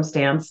this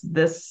circumstance,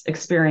 this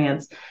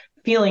experience,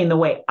 feeling the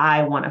way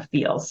I want to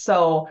feel.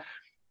 So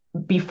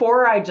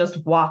before I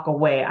just walk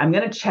away, I'm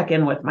going to check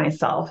in with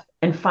myself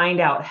and find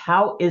out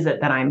how is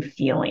it that I'm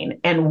feeling.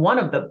 And one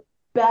of the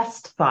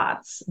best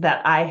thoughts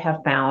that I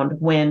have found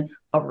when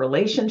a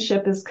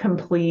relationship is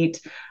complete,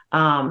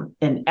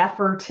 an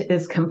effort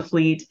is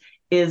complete,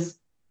 is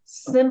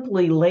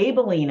simply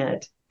labeling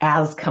it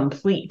as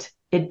complete.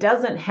 It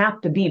doesn't have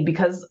to be,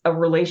 because a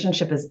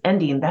relationship is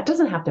ending, that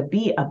doesn't have to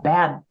be a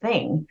bad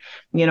thing.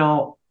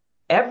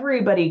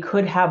 Everybody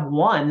could have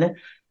won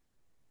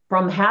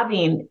from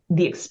having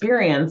the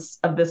experience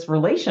of this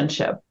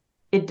relationship.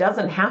 It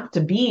doesn't have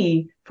to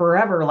be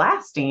forever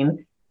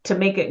lasting to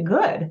make it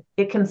good.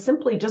 It can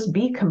simply just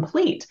be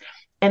complete.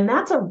 And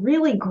that's a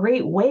really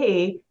great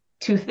way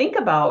to think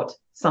about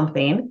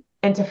something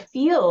and to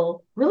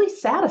feel really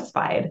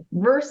satisfied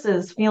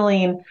versus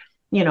feeling,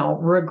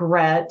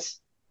 regret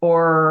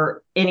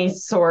or any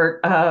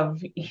sort of,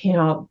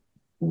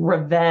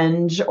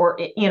 revenge or,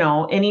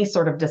 any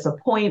sort of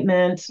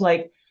disappointment.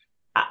 Like,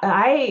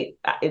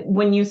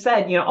 when you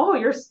said, oh,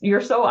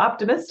 you're so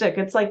optimistic,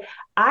 it's like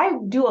I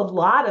do a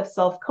lot of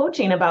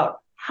self-coaching about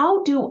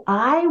how do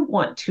I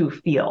want to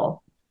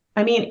feel.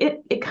 I mean,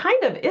 it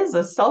kind of is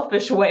a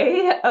selfish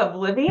way of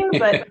living,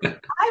 but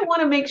I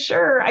want to make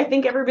sure, I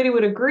think everybody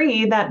would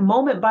agree that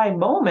moment by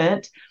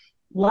moment,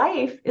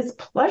 life is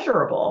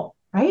pleasurable,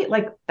 right?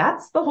 Like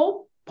that's the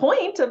whole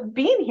point of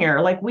being here.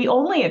 Like we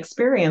only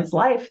experience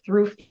life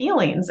through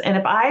feelings. And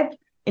if I've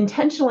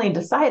intentionally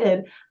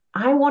decided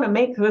I want to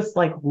make this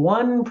like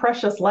one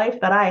precious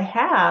life that I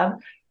have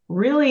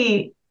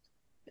really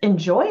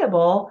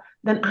enjoyable,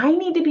 then I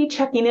need to be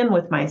checking in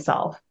with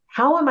myself.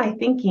 How am I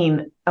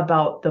thinking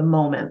about the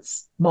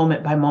moments,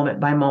 moment by moment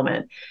by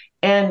moment?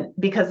 And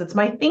because it's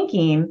my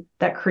thinking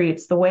that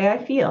creates the way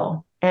I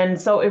feel. And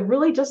so it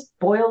really just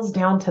boils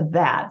down to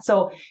that.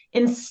 So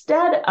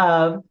instead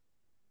of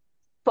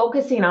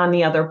focusing on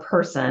the other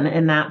person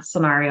in that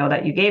scenario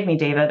that you gave me,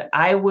 David,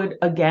 I would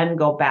again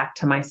go back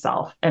to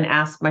myself and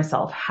ask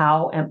myself,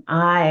 how am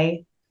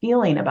I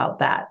feeling about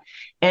that?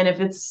 And if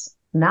it's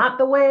not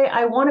the way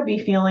I want to be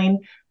feeling,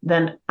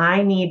 then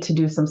I need to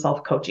do some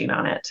self-coaching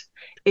on it.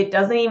 It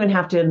doesn't even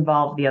have to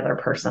involve the other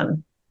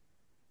person.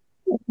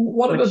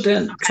 What about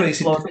then,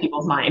 Tracy? Blows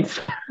people's minds.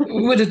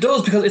 Well, it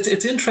does, because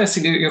it's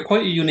interesting. You're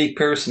quite a unique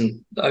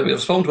person. I've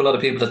spoken to a lot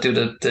of people that do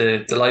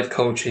the life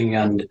coaching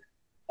and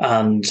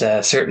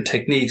certain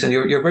techniques, and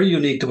you're very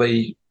unique the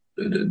way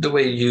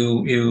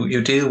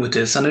you deal with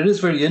this, and it is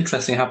very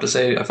interesting, I have to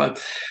say. I find.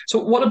 So,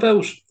 what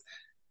about?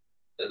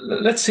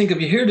 Let's think,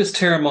 if you hear this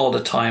term all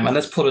the time, and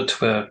let's put it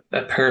to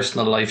a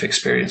personal life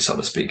experience, so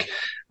to speak,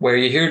 where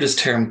you hear this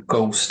term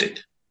ghosting,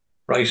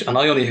 right? And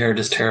I only heard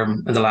this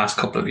term in the last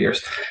couple of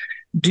years.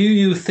 Do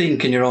you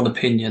think, in your own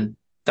opinion,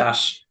 that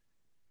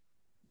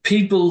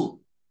people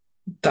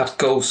that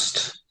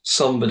ghost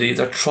somebody,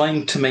 they're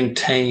trying to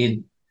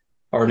maintain,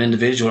 or an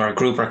individual or a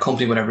group or a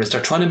company, whatever it is, they're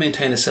trying to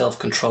maintain a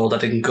self-control that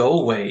they can go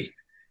away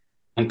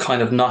and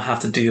kind of not have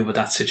to deal with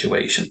that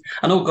situation?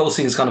 I know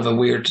ghosting is kind of a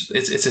weird,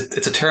 it's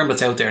a term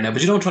that's out there now,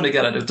 but you know what I'm trying to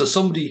get at. If does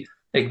somebody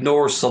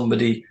ignore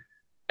somebody,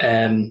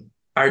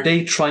 are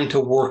they trying to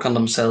work on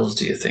themselves,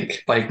 do you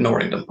think, by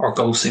ignoring them or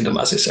ghosting them,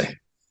 as they say?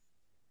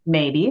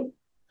 Maybe.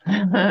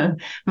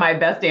 My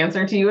best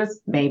answer to you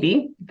is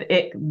maybe.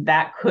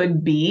 That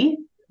could be,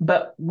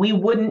 but we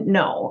wouldn't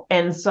know.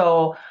 And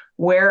so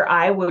where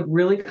I would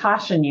really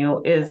caution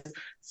you is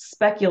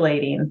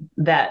speculating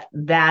that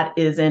that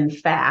is in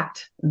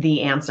fact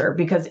the answer.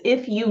 Because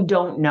if you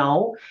don't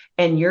know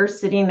and you're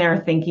sitting there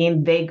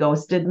thinking they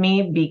ghosted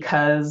me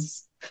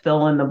because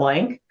fill in the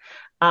blank,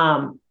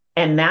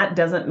 and that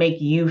doesn't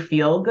make you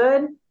feel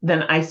good,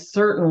 then I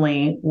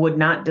certainly would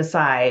not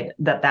decide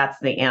that that's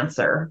the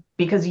answer,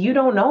 because you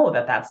don't know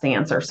that that's the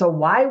answer. So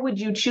why would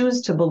you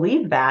choose to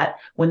believe that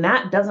when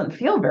that doesn't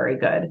feel very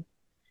good?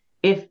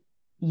 If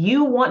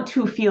you want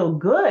to feel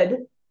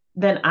good,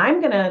 then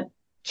I'm going to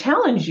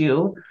challenge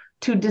you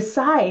to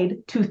decide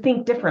to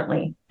think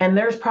differently. And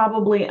there's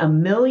probably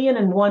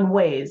 1,000,001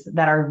 ways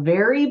that are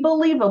very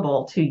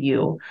believable to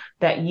you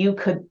that you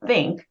could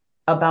think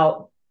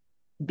about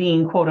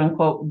being quote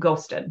unquote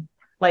ghosted.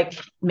 Like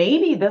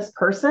maybe this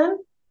person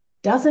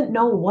doesn't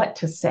know what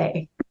to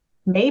say.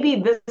 Maybe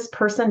this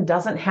person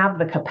doesn't have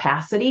the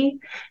capacity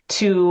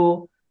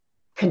to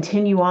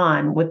continue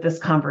on with this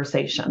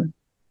conversation.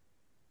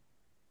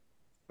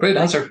 Great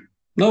answer.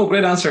 No,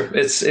 great answer.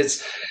 It's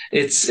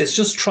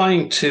just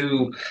trying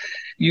to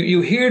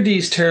you hear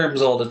these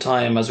terms all the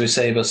time, as we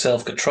say,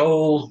 about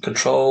control,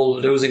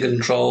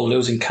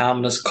 losing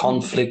calmness,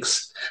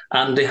 conflicts,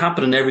 and they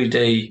happen in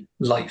everyday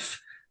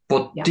life.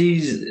 But Yeah.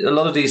 a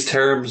lot of these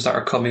terms that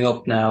are coming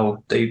up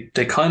now, they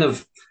kind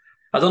of,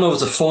 I don't know if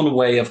it's a fun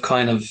way of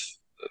kind of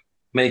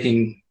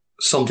making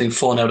something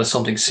fun out of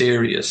something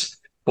serious,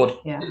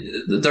 but Yeah.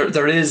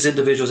 there is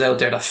individuals out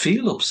there that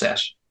feel upset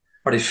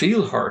or they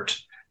feel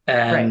hurt,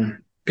 Right.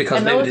 because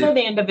And maybe those are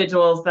the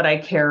individuals that I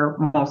care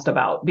most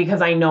about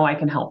because I know I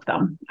can help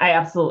them. I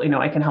absolutely know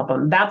I can help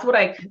them. That's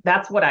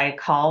what I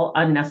call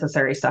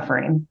unnecessary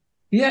suffering.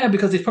 yeah,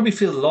 because they probably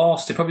feel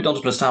lost. They probably don't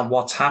understand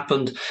what's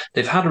happened.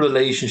 They've had a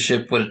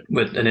relationship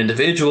with an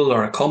individual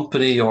or a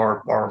company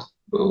or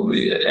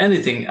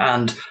anything,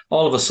 and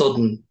all of a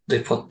sudden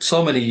they put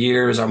so many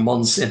years or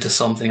months into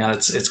something, and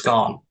it's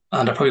gone.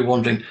 And they're probably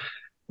wondering,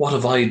 what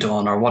have I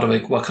done, or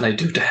what can I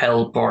do to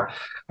help, or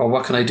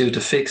what can I do to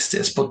fix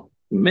this? But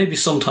maybe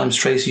sometimes,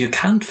 Tracy, you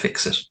can't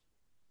fix it.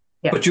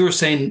 Yeah. But you're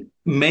saying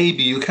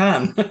maybe you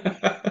can.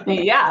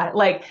 Yeah,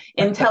 like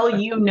until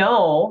you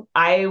know,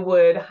 I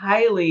would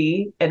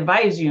highly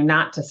advise you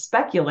not to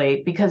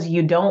speculate because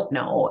you don't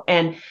know.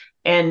 And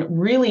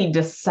really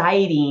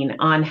deciding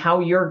on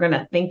how you're going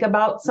to think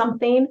about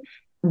something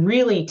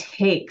really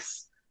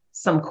takes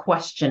some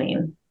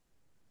questioning.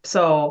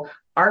 So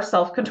our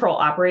self-control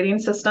operating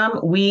system,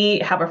 we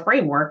have a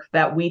framework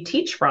that we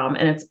teach from,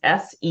 and it's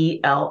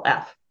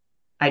SELF.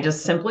 I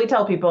just simply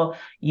tell people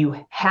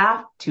you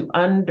have to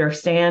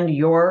understand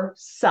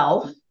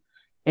yourself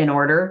in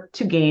order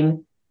to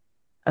gain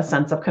a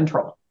sense of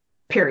control,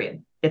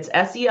 period. It's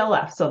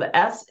SELF. So the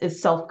S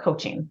is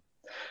self-coaching.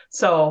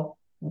 So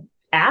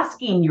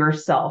asking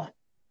yourself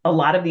a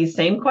lot of these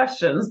same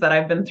questions that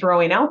I've been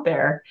throwing out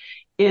there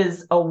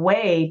is a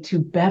way to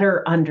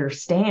better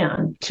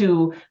understand,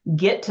 to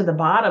get to the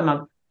bottom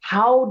of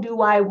how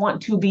do I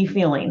want to be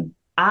feeling?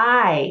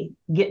 I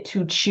get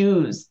to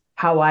choose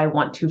how I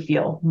want to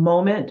feel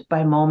moment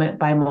by moment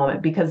by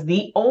moment, because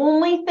the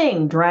only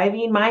thing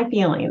driving my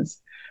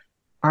feelings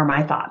are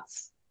my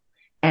thoughts.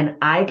 And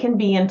I can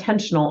be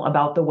intentional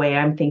about the way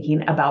I'm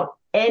thinking about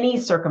any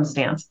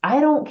circumstance. I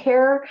don't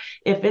care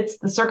if it's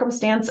the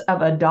circumstance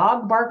of a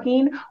dog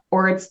barking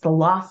or it's the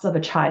loss of a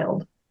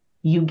child.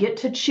 You get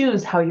to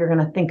choose how you're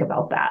going to think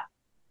about that.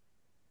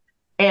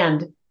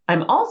 And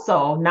I'm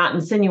also not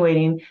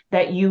insinuating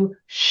that you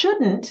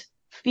shouldn't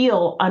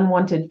feel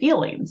unwanted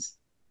feelings.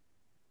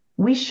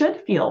 We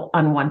should feel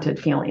unwanted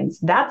feelings.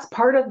 That's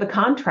part of the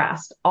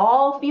contrast.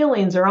 All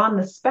feelings are on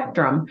the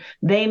spectrum.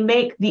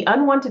 The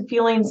unwanted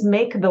feelings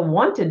make the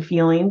wanted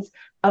feelings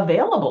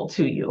available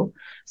to you.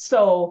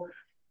 So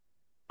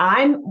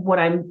what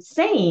I'm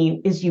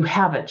saying is you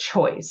have a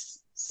choice.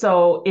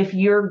 So if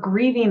you're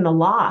grieving the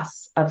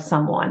loss of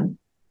someone,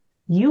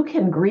 you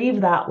can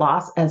grieve that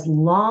loss as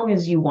long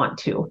as you want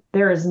to.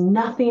 There is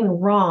nothing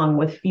wrong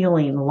with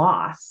feeling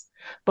loss.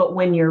 But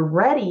when you're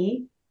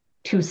ready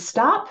to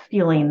stop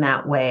feeling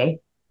that way,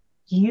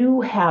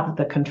 you have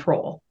the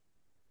control.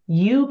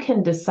 You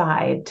can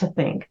decide to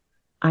think,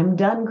 I'm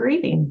done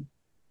grieving.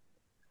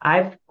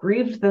 I've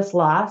grieved this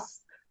loss.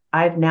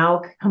 I've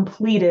now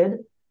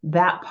completed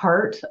that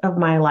part of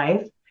my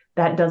life.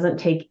 That doesn't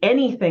take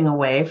anything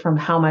away from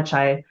how much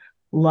I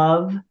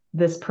love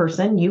this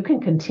person. You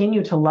can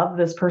continue to love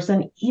this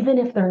person even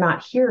if they're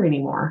not here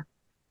anymore.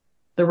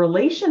 The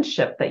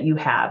relationship that you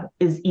have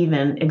is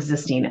even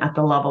existing at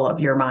the level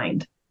of your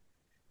mind.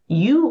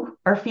 You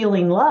are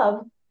feeling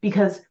love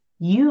because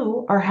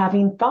you are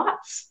having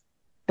thoughts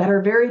that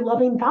are very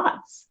loving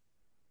thoughts.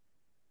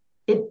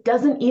 It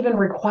doesn't even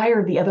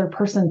require the other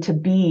person to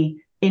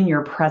be in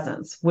your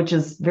presence, which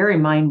is very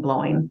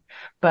mind-blowing.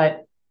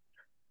 But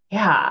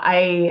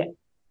yeah,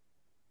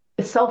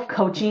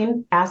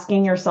 self-coaching,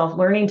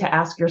 learning to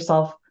ask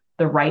yourself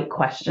the right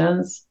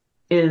questions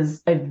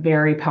is a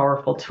very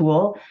powerful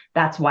tool.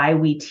 That's why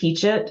we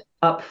teach it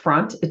up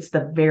front. It's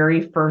the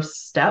very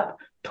first step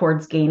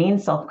towards gaining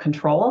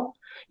self-control.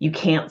 You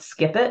can't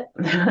skip it.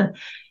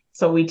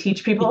 So we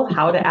teach people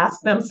how to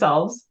ask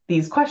themselves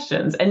these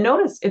questions. And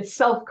notice it's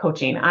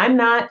self-coaching. I'm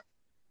not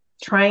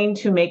trying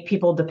to make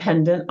people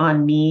dependent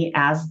on me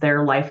as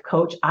their life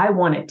coach. I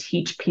want to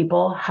teach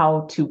people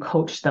how to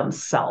coach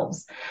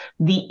themselves.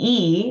 The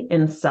E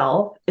in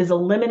self is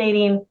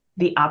eliminating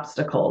the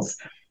obstacles.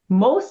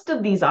 Most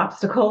of these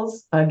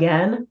obstacles,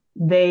 again,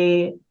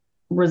 they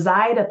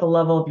reside at the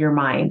level of your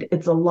mind.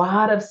 It's a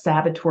lot of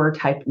saboteur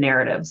type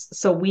narratives.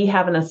 So we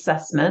have an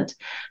assessment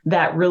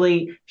that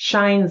really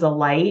shines a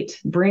light,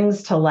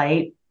 brings to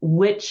light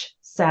which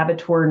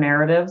saboteur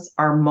narratives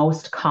are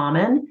most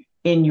common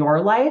in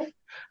your life.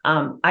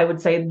 I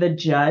would say the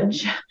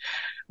judge,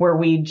 where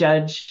we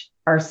judge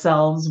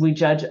ourselves, we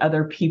judge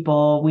other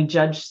people, we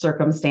judge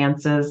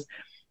circumstances.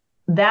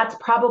 That's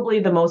probably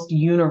the most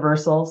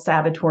universal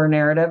saboteur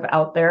narrative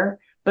out there.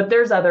 But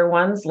there's other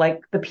ones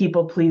like the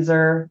people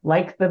pleaser,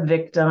 like the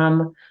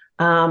victim,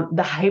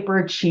 the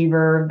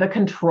hyperachiever, the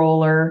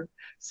controller.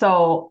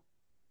 So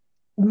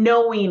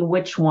knowing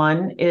which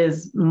one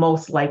is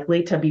most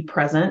likely to be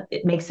present,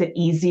 it makes it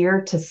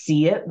easier to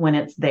see it when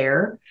it's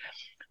there.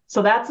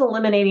 So that's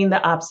eliminating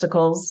the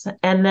obstacles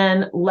and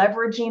then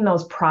leveraging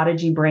those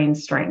prodigy brain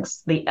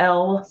strengths. The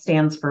L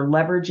stands for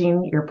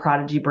leveraging your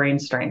prodigy brain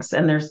strengths.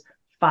 And there's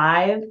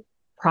 5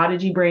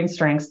 prodigy brain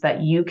strengths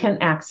that you can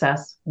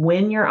access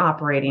when you're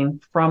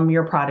operating from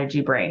your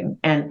prodigy brain.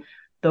 And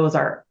those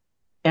are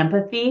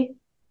empathy,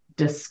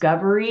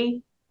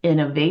 discovery,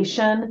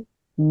 innovation,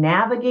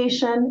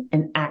 navigation,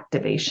 and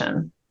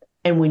activation.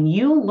 And when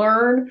you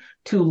learn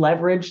to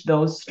leverage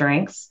those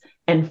strengths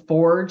and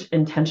forge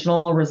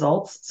intentional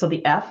results. So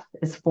the F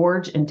is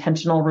forge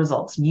intentional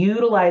results.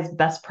 Utilize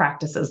best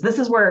practices. This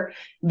is where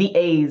the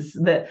A's,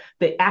 the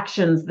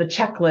actions, the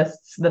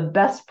checklists, the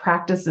best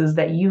practices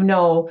that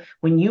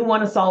when you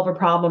want to solve a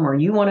problem or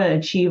you want to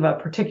achieve a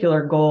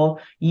particular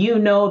goal,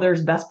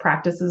 there's best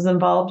practices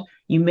involved.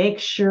 You make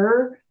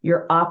sure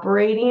you're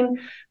operating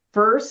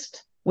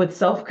first with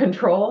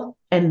self-control,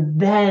 and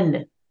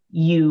then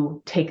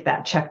you take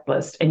that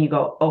checklist and you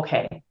go,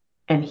 okay,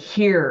 and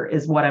here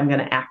is what I'm going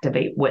to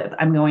activate with.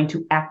 I'm going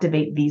to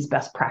activate these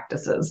best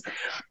practices.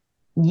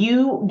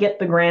 You get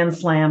the grand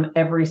slam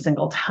every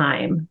single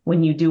time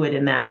when you do it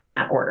in that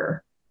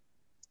order.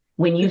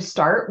 When you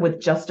start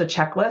with just a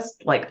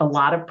checklist, like a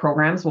lot of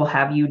programs will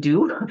have you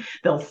do,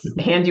 they'll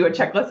hand you a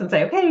checklist and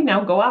say, okay,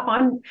 now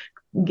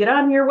get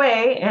on your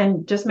way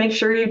and just make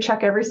sure you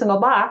check every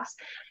single box.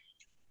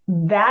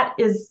 That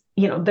is,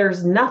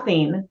 there's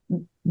nothing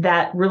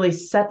that really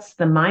sets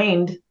the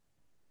mind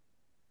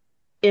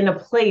in a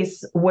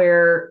place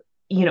where,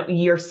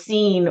 you're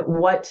seeing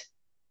what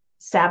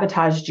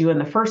sabotaged you in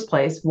the first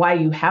place, why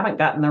you haven't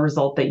gotten the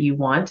result that you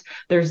want.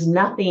 There's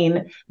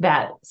nothing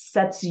that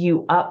sets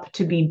you up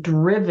to be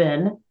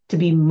driven, to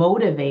be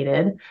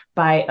motivated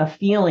by a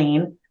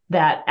feeling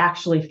that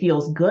actually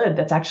feels good,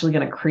 that's actually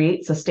going to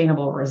create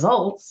sustainable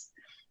results.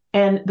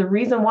 And the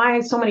reason why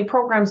so many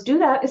programs do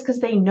that is because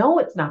they know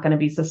it's not going to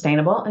be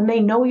sustainable and they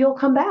know you'll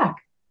come back.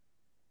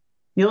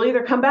 You'll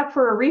either come back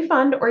for a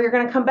refund or you're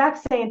going to come back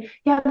saying,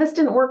 yeah, this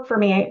didn't work for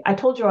me. I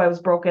told you I was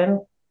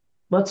broken.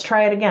 Let's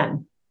try it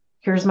again.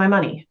 Here's my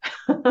money.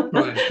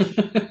 Right.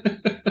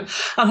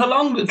 And how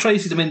long,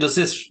 Tracy, does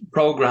this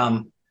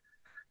program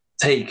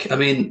take?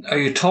 Are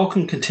you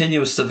talking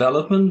continuous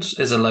development?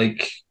 Is it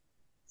like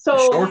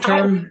short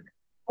term?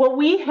 Well,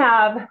 we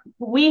have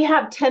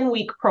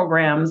 10-week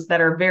programs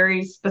that are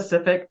very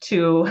specific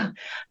to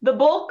the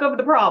bulk of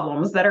the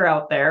problems that are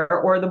out there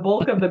or the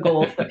bulk of the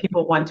goals that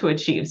people want to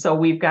achieve. So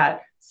we've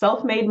got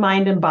Self-Made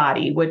Mind and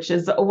Body, which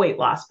is a weight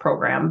loss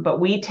program, but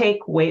we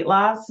take weight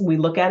loss, we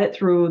look at it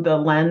through the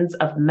lens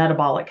of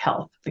metabolic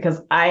health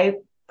because I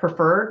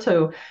prefer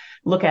to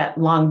look at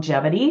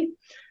longevity.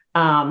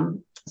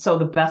 So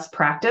the best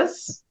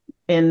practice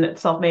in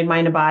Self-Made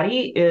Mind and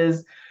Body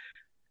is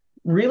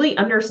really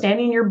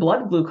understanding your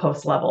blood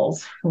glucose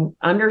levels,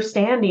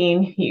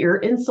 understanding your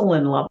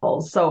insulin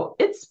levels. So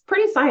it's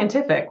pretty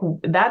scientific.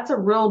 That's a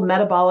real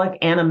metabolic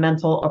and a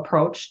mental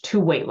approach to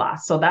weight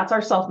loss. So that's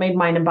our Self-Made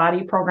Mind and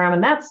Body program,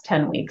 and that's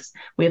 10 weeks.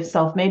 We have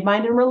Self-Made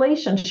Mind in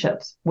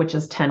Relationships, which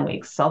is 10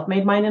 weeks,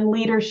 Self-Made Mind in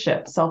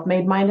Leadership,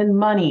 Self-Made Mind in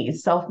Money,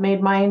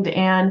 Self-Made Mind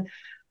and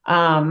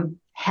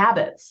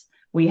Habits.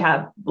 We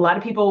have a lot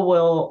of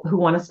people who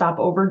want to stop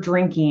over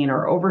drinking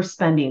or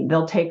overspending.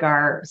 They'll take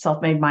our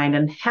Self-Made Mind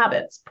and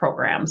Habits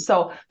program.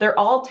 So they're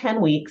all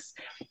 10 weeks,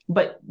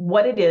 but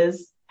what it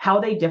is, how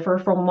they differ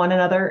from one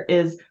another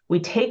is we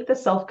take the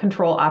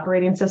self-control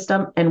operating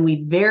system and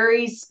we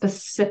very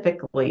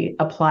specifically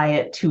apply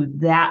it to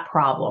that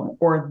problem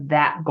or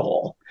that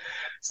goal.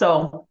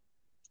 So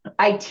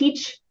I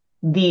teach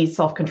the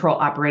self-control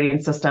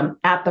operating system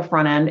at the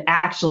front end.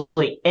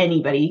 Actually,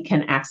 anybody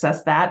can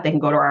access that. They can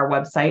go to our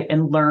website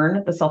and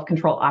learn the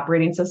self-control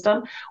operating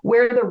system.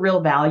 Where the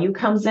real value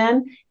comes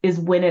in is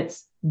when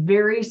it's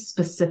very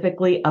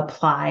specifically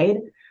applied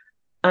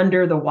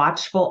under the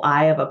watchful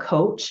eye of a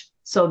coach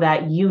so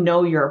that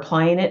you're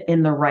applying it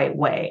in the right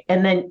way.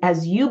 And then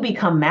as you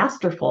become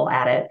masterful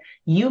at it,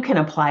 you can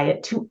apply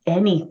it to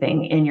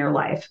anything in your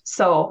life.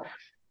 So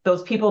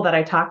those people that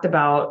I talked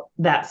about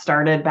that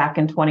started back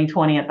in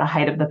 2020 at the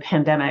height of the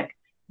pandemic,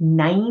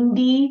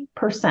 90%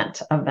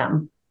 of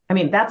them,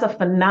 that's a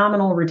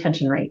phenomenal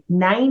retention rate.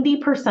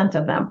 90%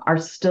 of them are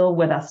still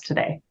with us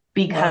today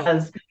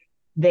because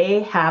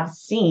they have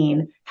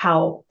seen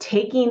how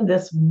taking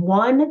this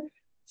one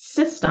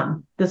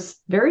system, this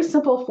very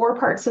simple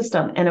 4-part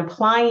system, and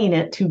applying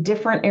it to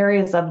different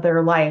areas of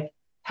their life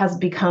has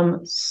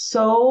become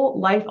so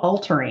life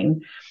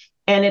altering,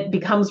 and it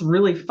becomes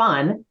really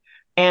fun.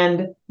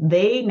 And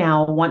they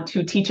now want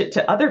to teach it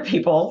to other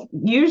people,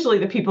 usually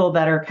the people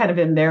that are kind of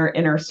in their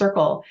inner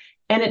circle.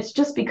 And it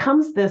just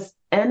becomes this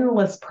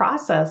endless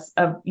process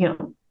of,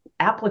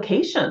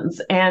 applications.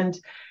 And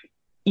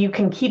you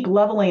can keep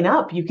leveling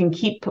up. You can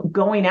keep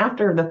going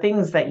after the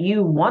things that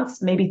you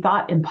once maybe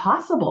thought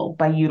impossible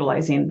by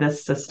utilizing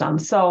this system.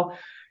 So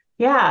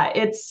yeah,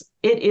 it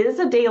is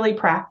a daily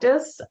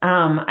practice.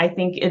 I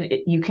think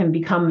you can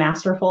become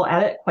masterful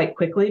at it quite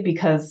quickly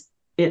because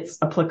it's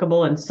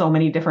applicable in so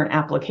many different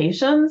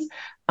applications.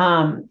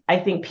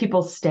 I think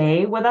people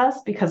stay with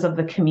us because of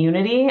the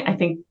community. I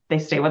think they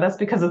stay with us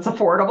because it's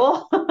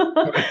affordable.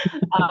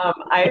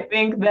 I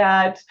think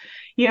that,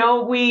 you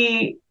know,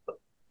 we,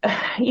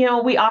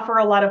 we offer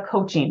a lot of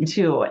coaching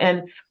too.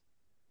 And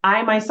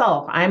I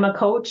myself, I'm a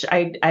coach.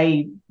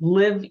 I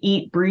live,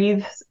 eat,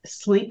 breathe,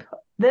 sleep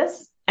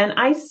this. And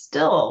I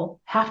still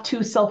have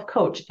to self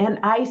coach and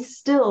I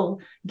still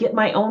get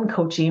my own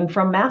coaching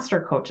from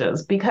master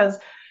coaches because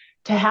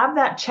to have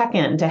that check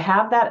in, to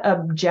have that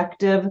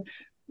objective,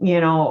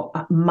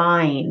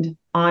 mind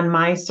on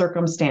my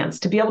circumstance,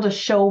 to be able to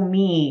show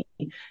me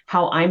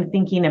how I'm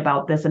thinking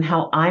about this and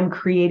how I'm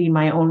creating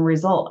my own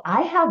result.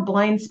 I have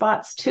blind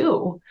spots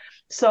too.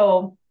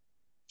 So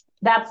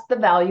that's the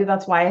value.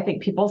 That's why I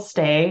think people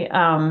stay.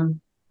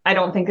 I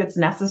don't think it's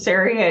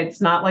necessary. It's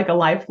not like a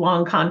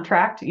lifelong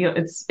contract.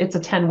 It's a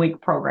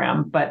 10-week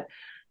program, but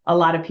a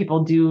lot of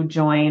people do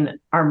join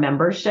our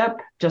membership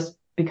just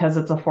because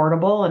it's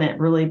affordable and it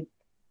really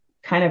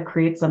kind of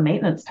creates a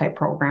maintenance type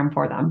program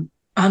for them.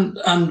 And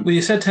when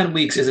you said 10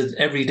 weeks, is it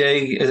every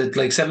day? Is it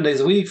like 7 days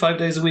a week, 5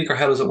 days a week, or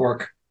how does it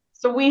work?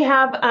 So we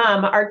have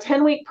our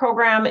 10-week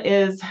program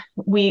is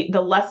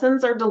the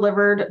lessons are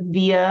delivered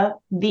via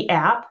the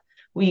app.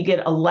 We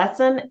get a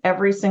lesson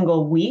every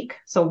single week.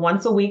 So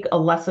once a week, a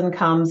lesson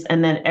comes,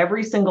 and then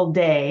every single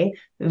day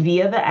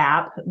via the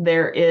app,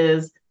 there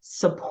is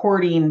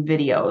supporting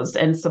videos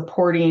and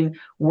supporting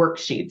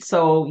worksheets.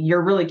 So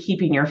you're really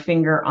keeping your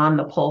finger on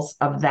the pulse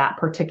of that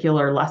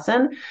particular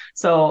lesson.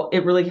 So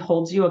it really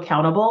holds you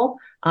accountable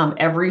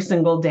every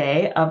single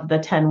day of the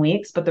 10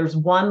 weeks, but there's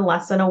one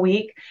lesson a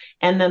week.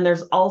 And then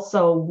there's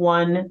also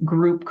one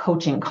group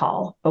coaching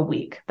call a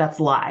week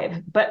that's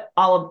live, but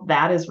all of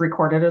that is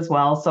recorded as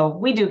well. So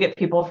we do get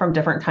people from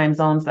different time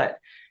zones that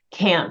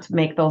can't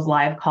make those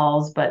live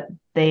calls, but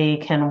they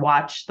can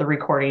watch the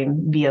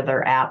recording via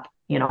their app,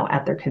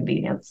 at their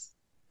convenience.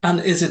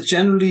 And is it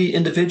generally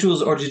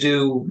individuals or do you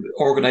do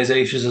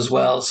organizations as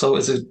well? So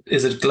is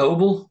it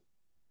global?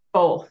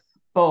 Both.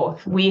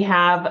 We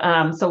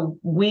have, so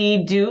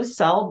we do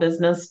sell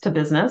business to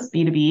business,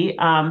 B2B.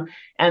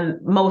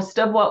 And most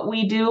of what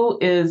we do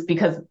is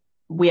because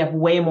we have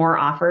way more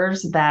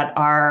offers that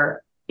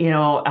are,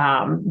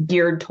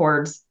 geared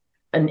towards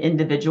an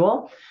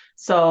individual.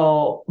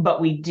 So,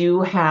 but we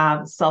do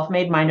have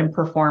self-made mind and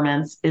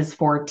performance is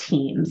for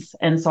teams.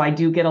 And so I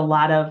do get a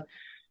lot of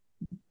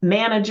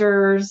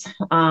managers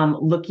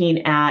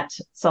looking at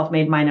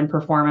self-made mind and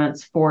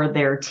performance for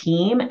their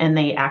team, and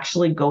they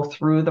actually go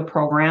through the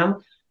program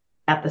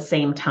at the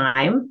same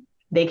time.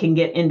 They can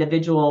get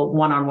individual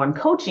one-on-one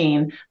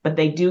coaching, but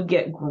they do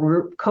get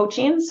group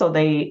coaching. So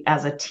they,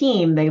 as a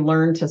team, they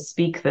learn to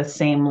speak the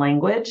same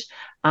language,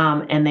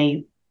 and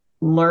they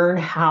learn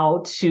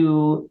how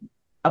to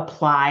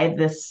apply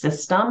this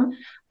system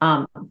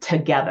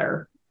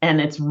together. And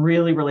it's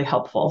really, really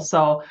helpful.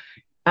 So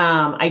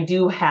I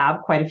do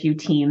have quite a few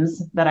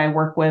teams that I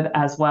work with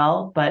as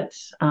well, but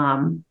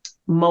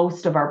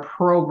most of our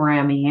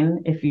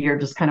programming, if you're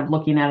just kind of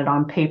looking at it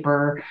on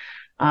paper,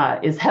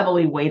 is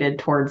heavily weighted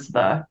towards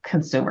the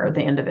consumer,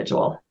 the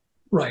individual.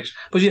 Right.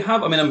 But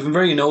I'm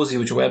very nosy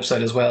with your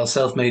website as well,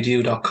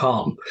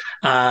 selfmadeyou.com.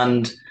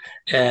 And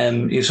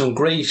you have some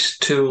great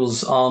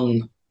tools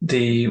on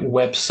the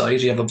website.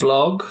 You have a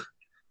blog.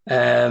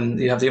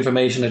 You have the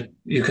information that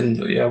you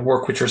can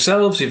work with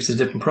yourselves. You have the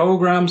different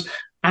programs.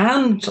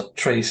 And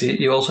Tracy,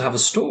 you also have a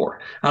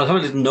store. And I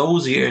was a little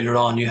nosy earlier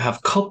on. You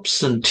have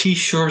cups and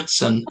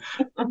T-shirts and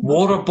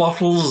water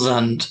bottles,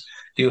 and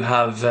you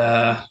have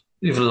a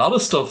lot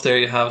of stuff there.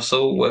 You have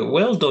so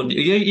well done.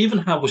 You even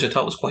have, which I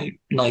thought was quite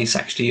nice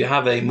actually. You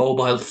have a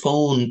mobile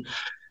phone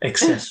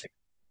accessory,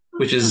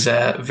 which is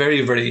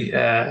very very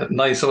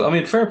nice.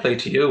 So fair play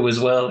to you as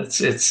well.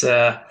 It's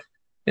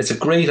a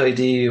great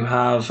idea you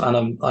have,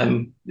 and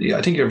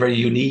I think you're very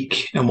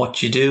unique in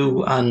what you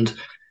do, and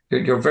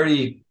you're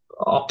very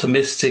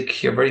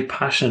optimistic, you're very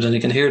passionate, and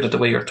you can hear that the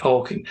way you're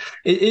talking.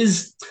 It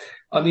is,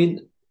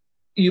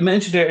 you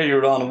mentioned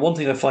earlier on, and one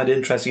thing I find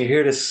interesting, you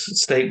hear this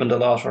statement a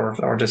lot,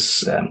 or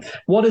this,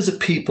 what is a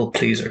people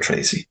pleaser,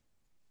 Tracy?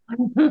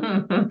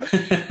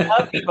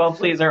 A people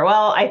pleaser.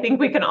 Well, I think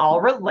we can all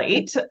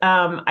relate.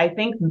 I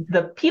think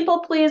the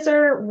people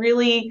pleaser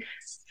really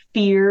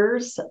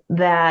fears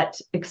that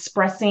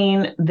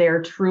expressing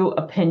their true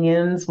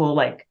opinions will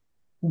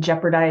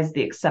jeopardize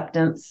the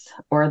acceptance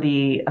or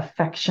the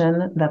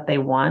affection that they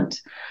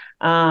want.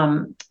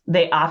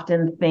 They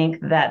often think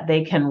that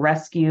they can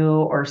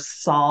rescue or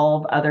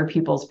solve other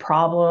people's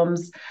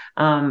problems.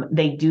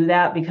 They do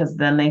that because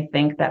then they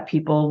think that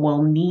people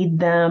will need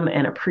them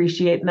and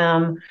appreciate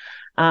them.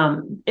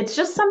 It's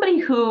just somebody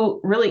who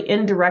really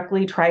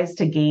indirectly tries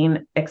to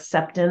gain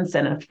acceptance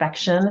and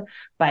affection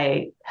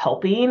by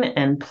helping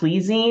and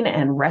pleasing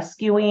and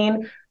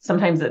rescuing.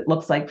 Sometimes it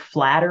looks like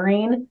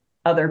flattering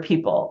other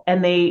people,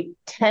 and they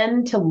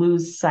tend to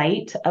lose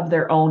sight of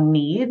their own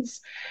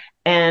needs.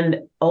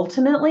 And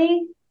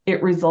ultimately,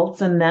 it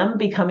results in them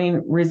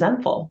becoming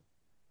resentful.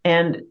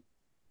 And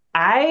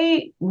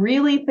I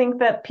really think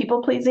that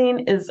people pleasing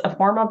is a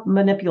form of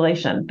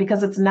manipulation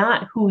because it's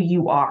not who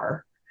you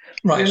are.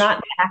 You're Right.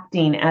 not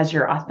acting as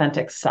your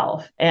authentic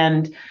self.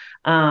 And,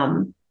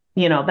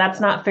 that's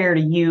not fair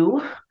to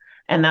you.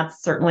 And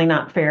that's certainly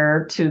not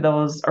fair to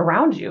those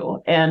around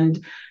you.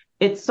 And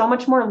it's so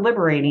much more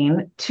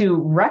liberating to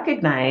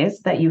recognize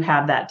that you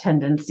have that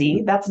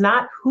tendency. That's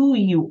not who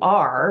you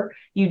are.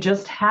 You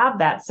just have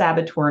that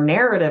saboteur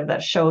narrative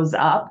that shows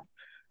up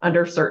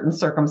under certain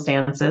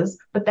circumstances,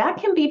 but that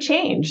can be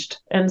changed.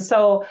 And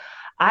so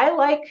I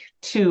like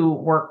to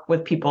work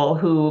with people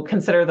who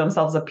consider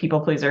themselves a people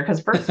pleaser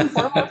because first and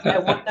foremost, I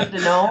want them to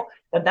know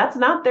that that's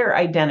not their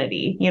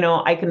identity.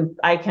 I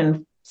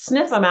can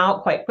sniff them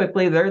out quite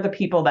quickly. They're the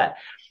people that,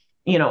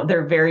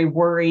 they're very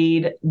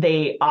worried.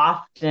 They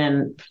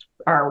often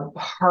are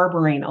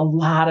harboring a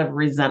lot of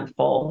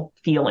resentful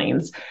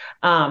feelings.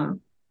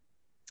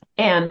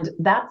 And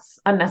that's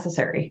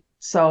unnecessary.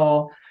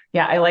 So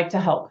yeah, I like to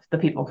help the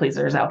people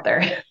pleasers out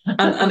there.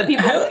 And The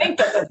people who how, think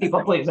that they're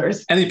people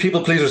pleasers. any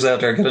people pleasers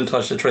out there, get in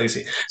touch with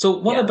Tracy. So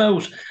what Yeah.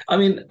 about, I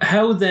mean,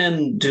 how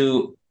then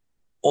do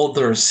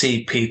others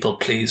see people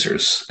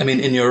pleasers? I mean,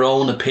 in your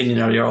own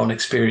opinion or your own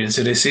experience,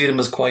 do they see them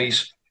as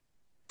quite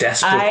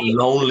desperate, I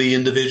lonely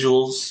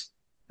individuals?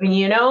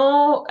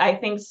 I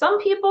think some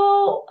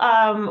people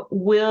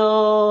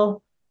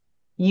will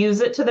use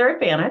it to their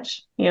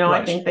advantage. I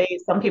Right. think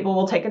some people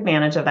will take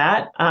advantage of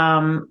that.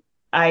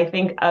 I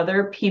think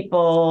other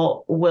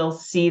people will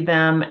see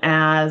them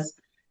as,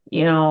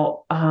 you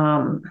know,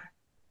 um,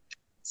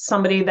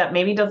 somebody that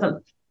maybe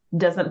doesn't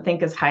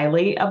think as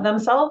highly of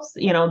themselves.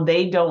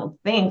 They don't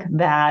think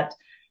that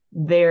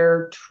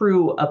their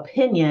true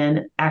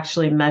opinion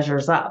actually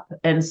measures up.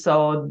 And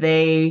so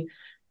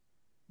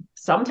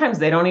sometimes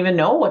they don't even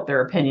know what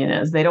their opinion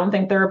is. They don't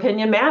think their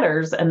opinion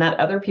matters and that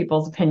other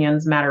people's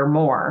opinions matter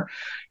more.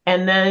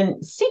 And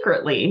then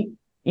secretly,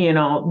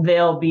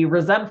 they'll be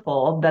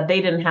resentful that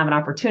they didn't have an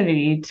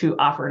opportunity to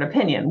offer an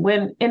opinion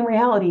when in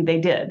reality they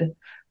did.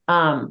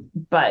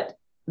 But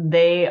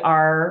they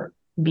are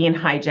being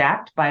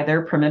hijacked by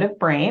their primitive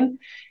brain.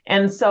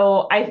 And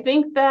so I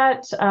think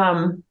that,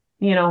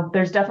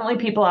 there's definitely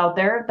people out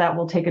there that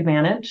will take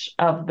advantage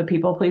of the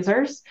people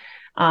pleasers.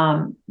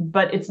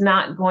 But it's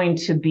not going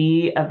to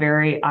be a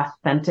very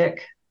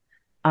authentic,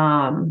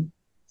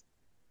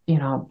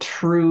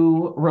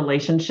 true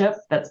relationship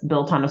that's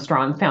built on a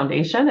strong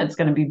foundation. It's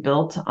going to be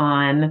built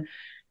on,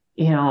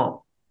 you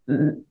know,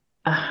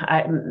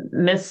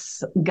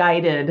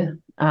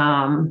 misguided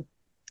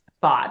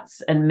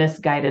thoughts and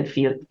misguided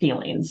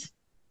feelings.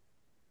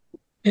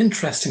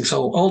 Interesting.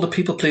 So all the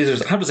people pleasers,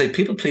 I have to say,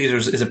 people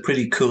pleasers is a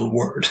pretty cool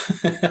word.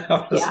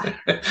 Yeah.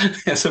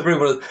 Yes,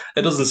 everyone,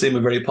 it doesn't seem a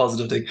very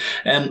positive thing.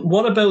 And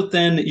what about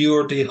then?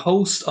 You're the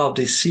host of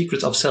the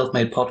Secrets of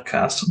Self-Made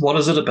podcast. What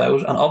is it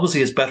about? And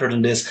obviously, it's better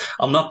than this.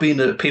 I'm not being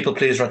a people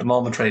pleaser at the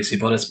moment, Tracy,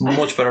 but it's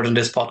much better than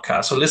this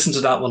podcast. So listen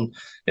to that one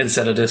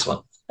instead of this one.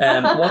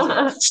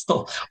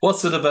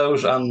 What's it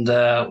about, and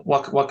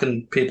what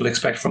can people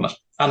expect from it?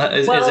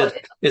 And Well,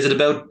 is it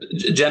about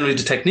generally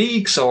the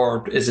techniques,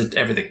 or is it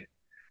everything?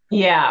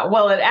 yeah,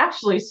 well, it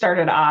actually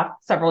started off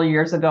several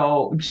years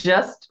ago,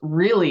 just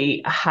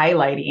really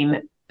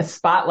spotlighting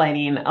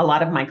a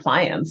lot of my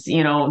clients,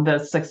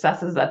 the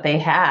successes that they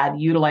had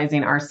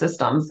utilizing our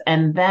systems.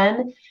 And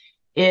then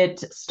it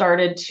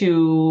started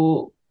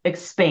to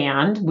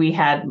expand. We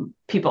had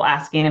people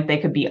asking if they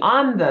could be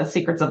on the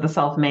Secrets of the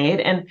Self-Made.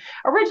 And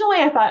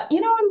originally I thought,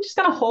 I'm just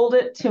going to hold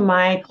it to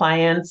my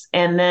clients.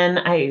 And then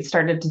I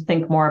started to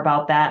think more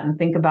about that and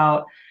think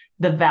about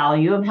the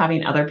value of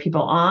having other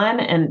people on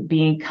and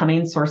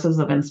becoming sources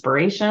of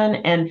inspiration.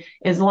 And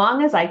as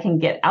long as I can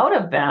get out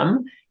of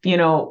them,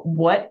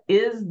 what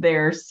is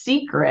their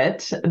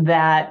secret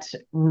that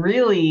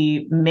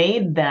really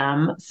made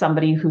them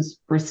somebody who's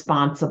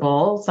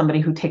responsible,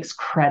 somebody who takes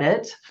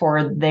credit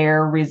for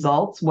their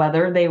results,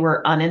 whether they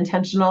were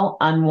unintentional,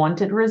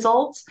 unwanted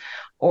results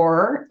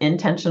or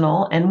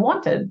intentional and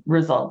wanted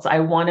results. I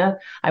want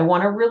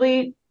to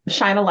really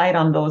shine a light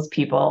on those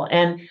people,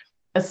 and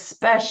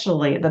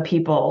especially the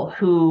people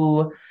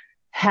who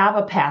have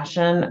a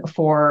passion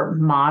for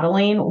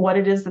modeling what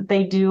it is that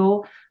they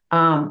do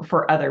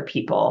for other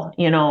people,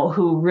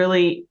 who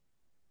really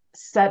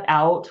set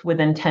out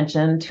with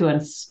intention to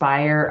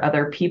inspire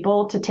other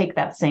people to take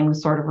that same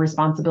sort of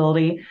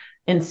responsibility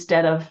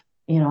instead of,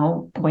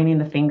 pointing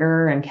the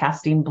finger and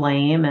casting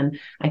blame. And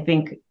I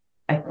think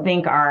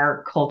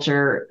our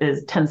culture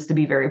tends to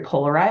be very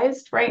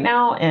polarized right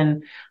now.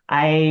 And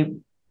I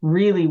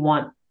really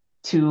want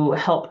to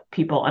help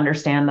people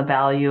understand the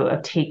value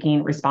of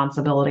taking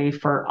responsibility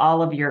for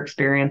all of your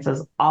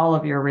experiences, all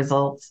of your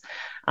results,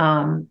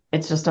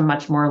 It's just a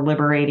much more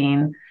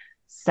liberating,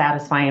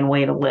 satisfying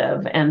way to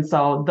live. And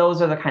so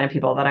those are the kind of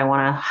people that I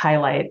want to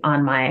highlight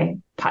on my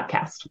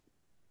podcast.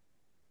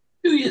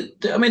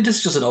 I mean, this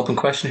is just an open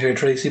question here,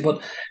 Tracy,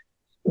 but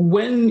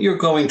when you're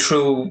going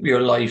through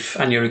your life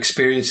and your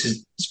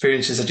experiences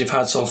that you've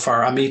had so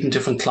far and meeting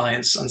different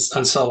clients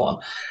and so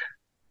on,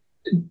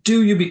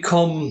 do you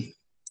become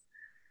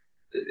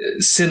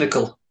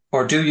cynical,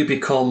 or do you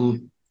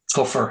become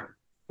tougher,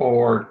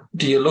 or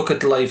do you look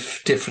at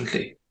life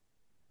differently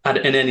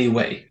in any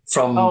way Oh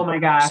from, my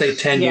gosh. say,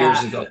 10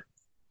 years ago?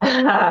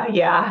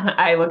 Yeah,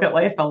 I look at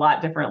life a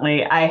lot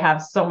differently. I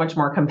have so much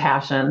more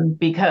compassion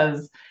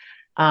because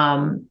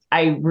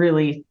I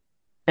really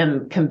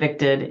am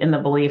convicted in the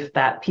belief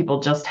that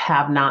people just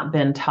have not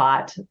been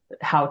taught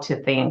how to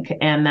think,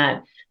 and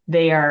that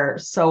they are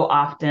so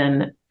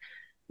often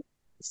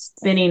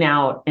spinning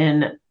out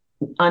in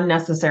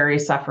unnecessary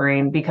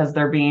suffering because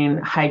they're being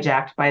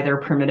hijacked by their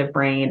primitive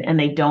brain and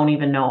they don't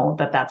even know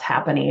that that's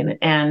happening.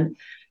 And,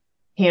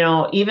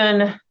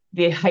 even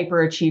the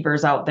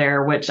hyperachievers out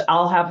there, which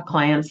I'll have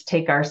clients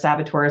take our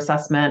saboteur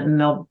assessment and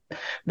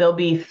they'll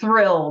be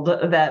thrilled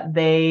that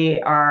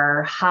they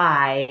are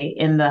high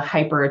in the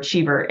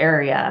hyperachiever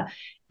area.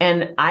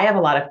 And I have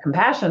a lot of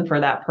compassion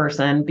for that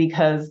person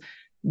because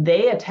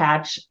they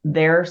attach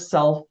their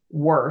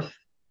self-worth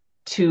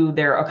to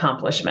their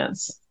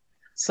accomplishments.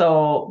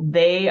 So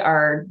they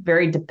are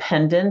very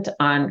dependent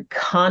on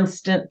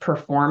constant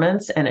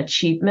performance and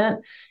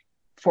achievement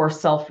for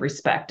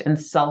self-respect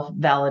and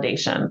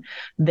self-validation.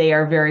 They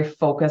are very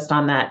focused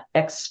on that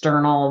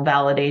external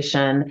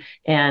validation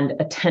and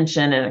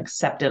attention and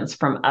acceptance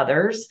from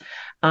others.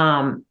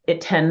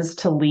 It tends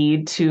to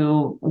lead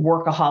to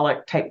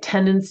workaholic type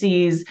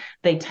tendencies.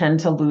 They tend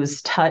to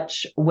lose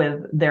touch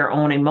with their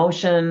own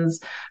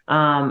emotions,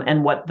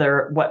 and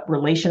what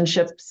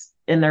relationships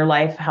in their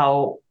life,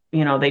 how,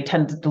 they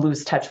tend to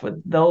lose touch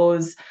with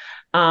those.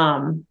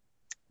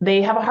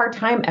 They have a hard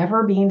time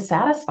ever being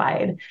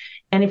satisfied.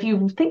 And if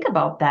you think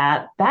about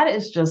that, that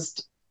is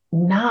just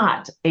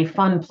not a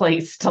fun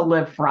place to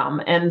live from.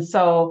 And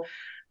so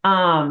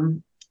I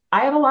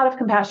have a lot of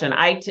compassion.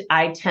 I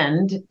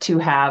tend to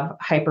have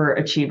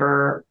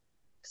hyperachiever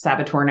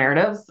saboteur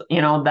narratives,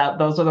 that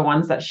those are the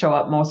ones that show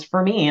up most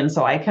for me. And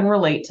so I can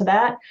relate to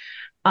that.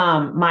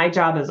 My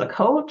job as a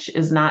coach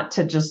is not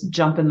to just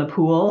jump in the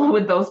pool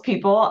with those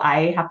people.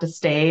 I have to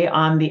stay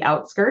on the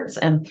outskirts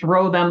and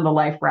throw them the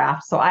life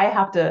raft. So I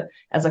have to,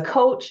 as a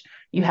coach,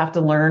 you have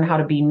to learn how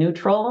to be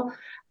neutral.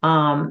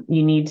 You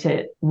need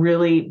to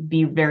really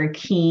be very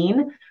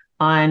keen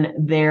on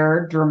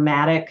their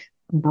dramatic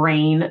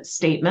brain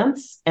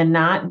statements and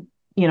not,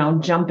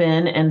 jump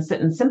in and sit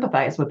and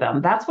sympathize with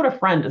them. That's what a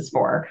friend is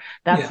for.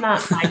 That's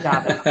not my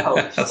job as a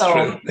coach. That's so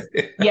true.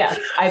 yes,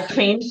 I've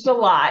changed a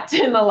lot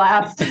in the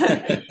last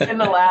in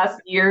the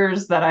last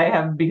years that I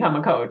have become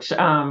a coach.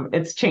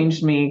 It's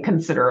changed me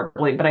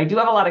considerably, but I do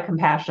have a lot of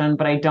compassion,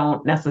 but I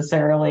don't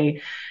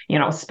necessarily,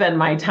 spend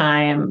my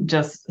time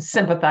just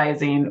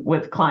sympathizing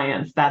with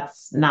clients.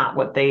 That's not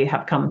what they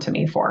have come to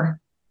me for.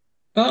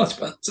 Oh,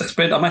 that's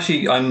great.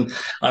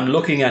 I'm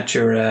looking at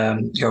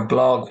your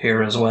blog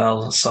here as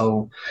well.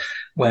 So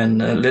when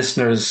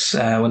listeners,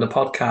 when the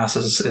podcast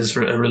is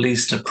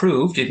released and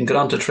approved, you can get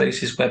onto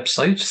Tracy's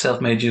website,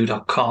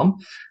 selfmadeyou.com.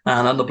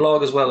 And on the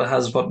blog as well, it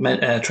has what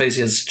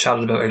Tracy has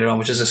chatted about earlier on,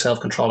 which is a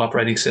self-control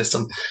operating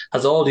system,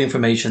 has all the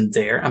information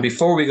there. And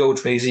before we go,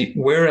 Tracy,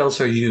 where else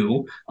are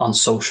you on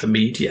social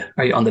media?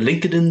 Are you on the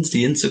LinkedIns,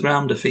 the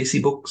Instagram, the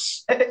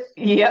Facebooks?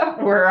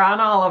 Yep, we're on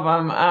all of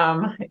them.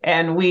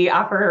 And we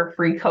offer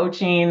free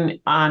coaching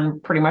on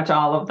pretty much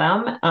all of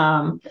them.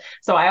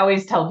 So I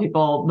always tell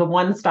people the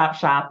one-stop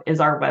shop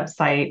is our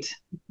website,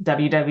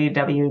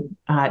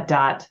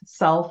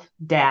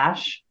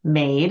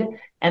 www.self-made,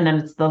 and then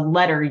it's the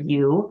letter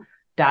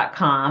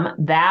U.com.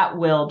 That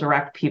will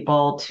direct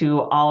people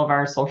to all of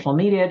our social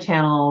media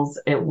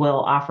channels. It will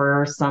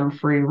offer some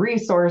free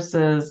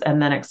resources and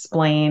then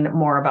explain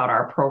more about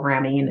our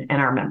programming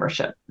and our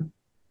membership.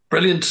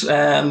 Brilliant.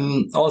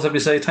 Also, let me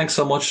say thanks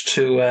so much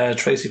to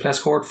Tracy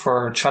Pleschourt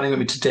for chatting with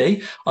me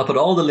today. I'll put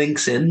all the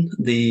links in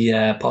the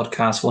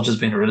podcast once it's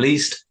been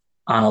released,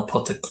 and I'll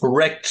put the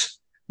correct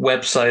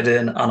website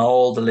in and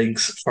all the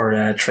links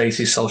for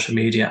Tracy's social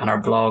media and her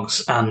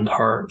blogs and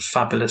her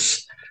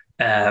fabulous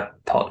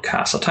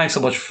podcast. So thanks so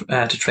much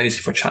to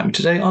Tracy for chatting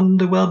today on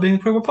the Wellbeing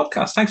Career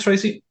podcast. Thanks,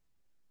 Tracy.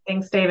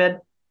 Thanks, David.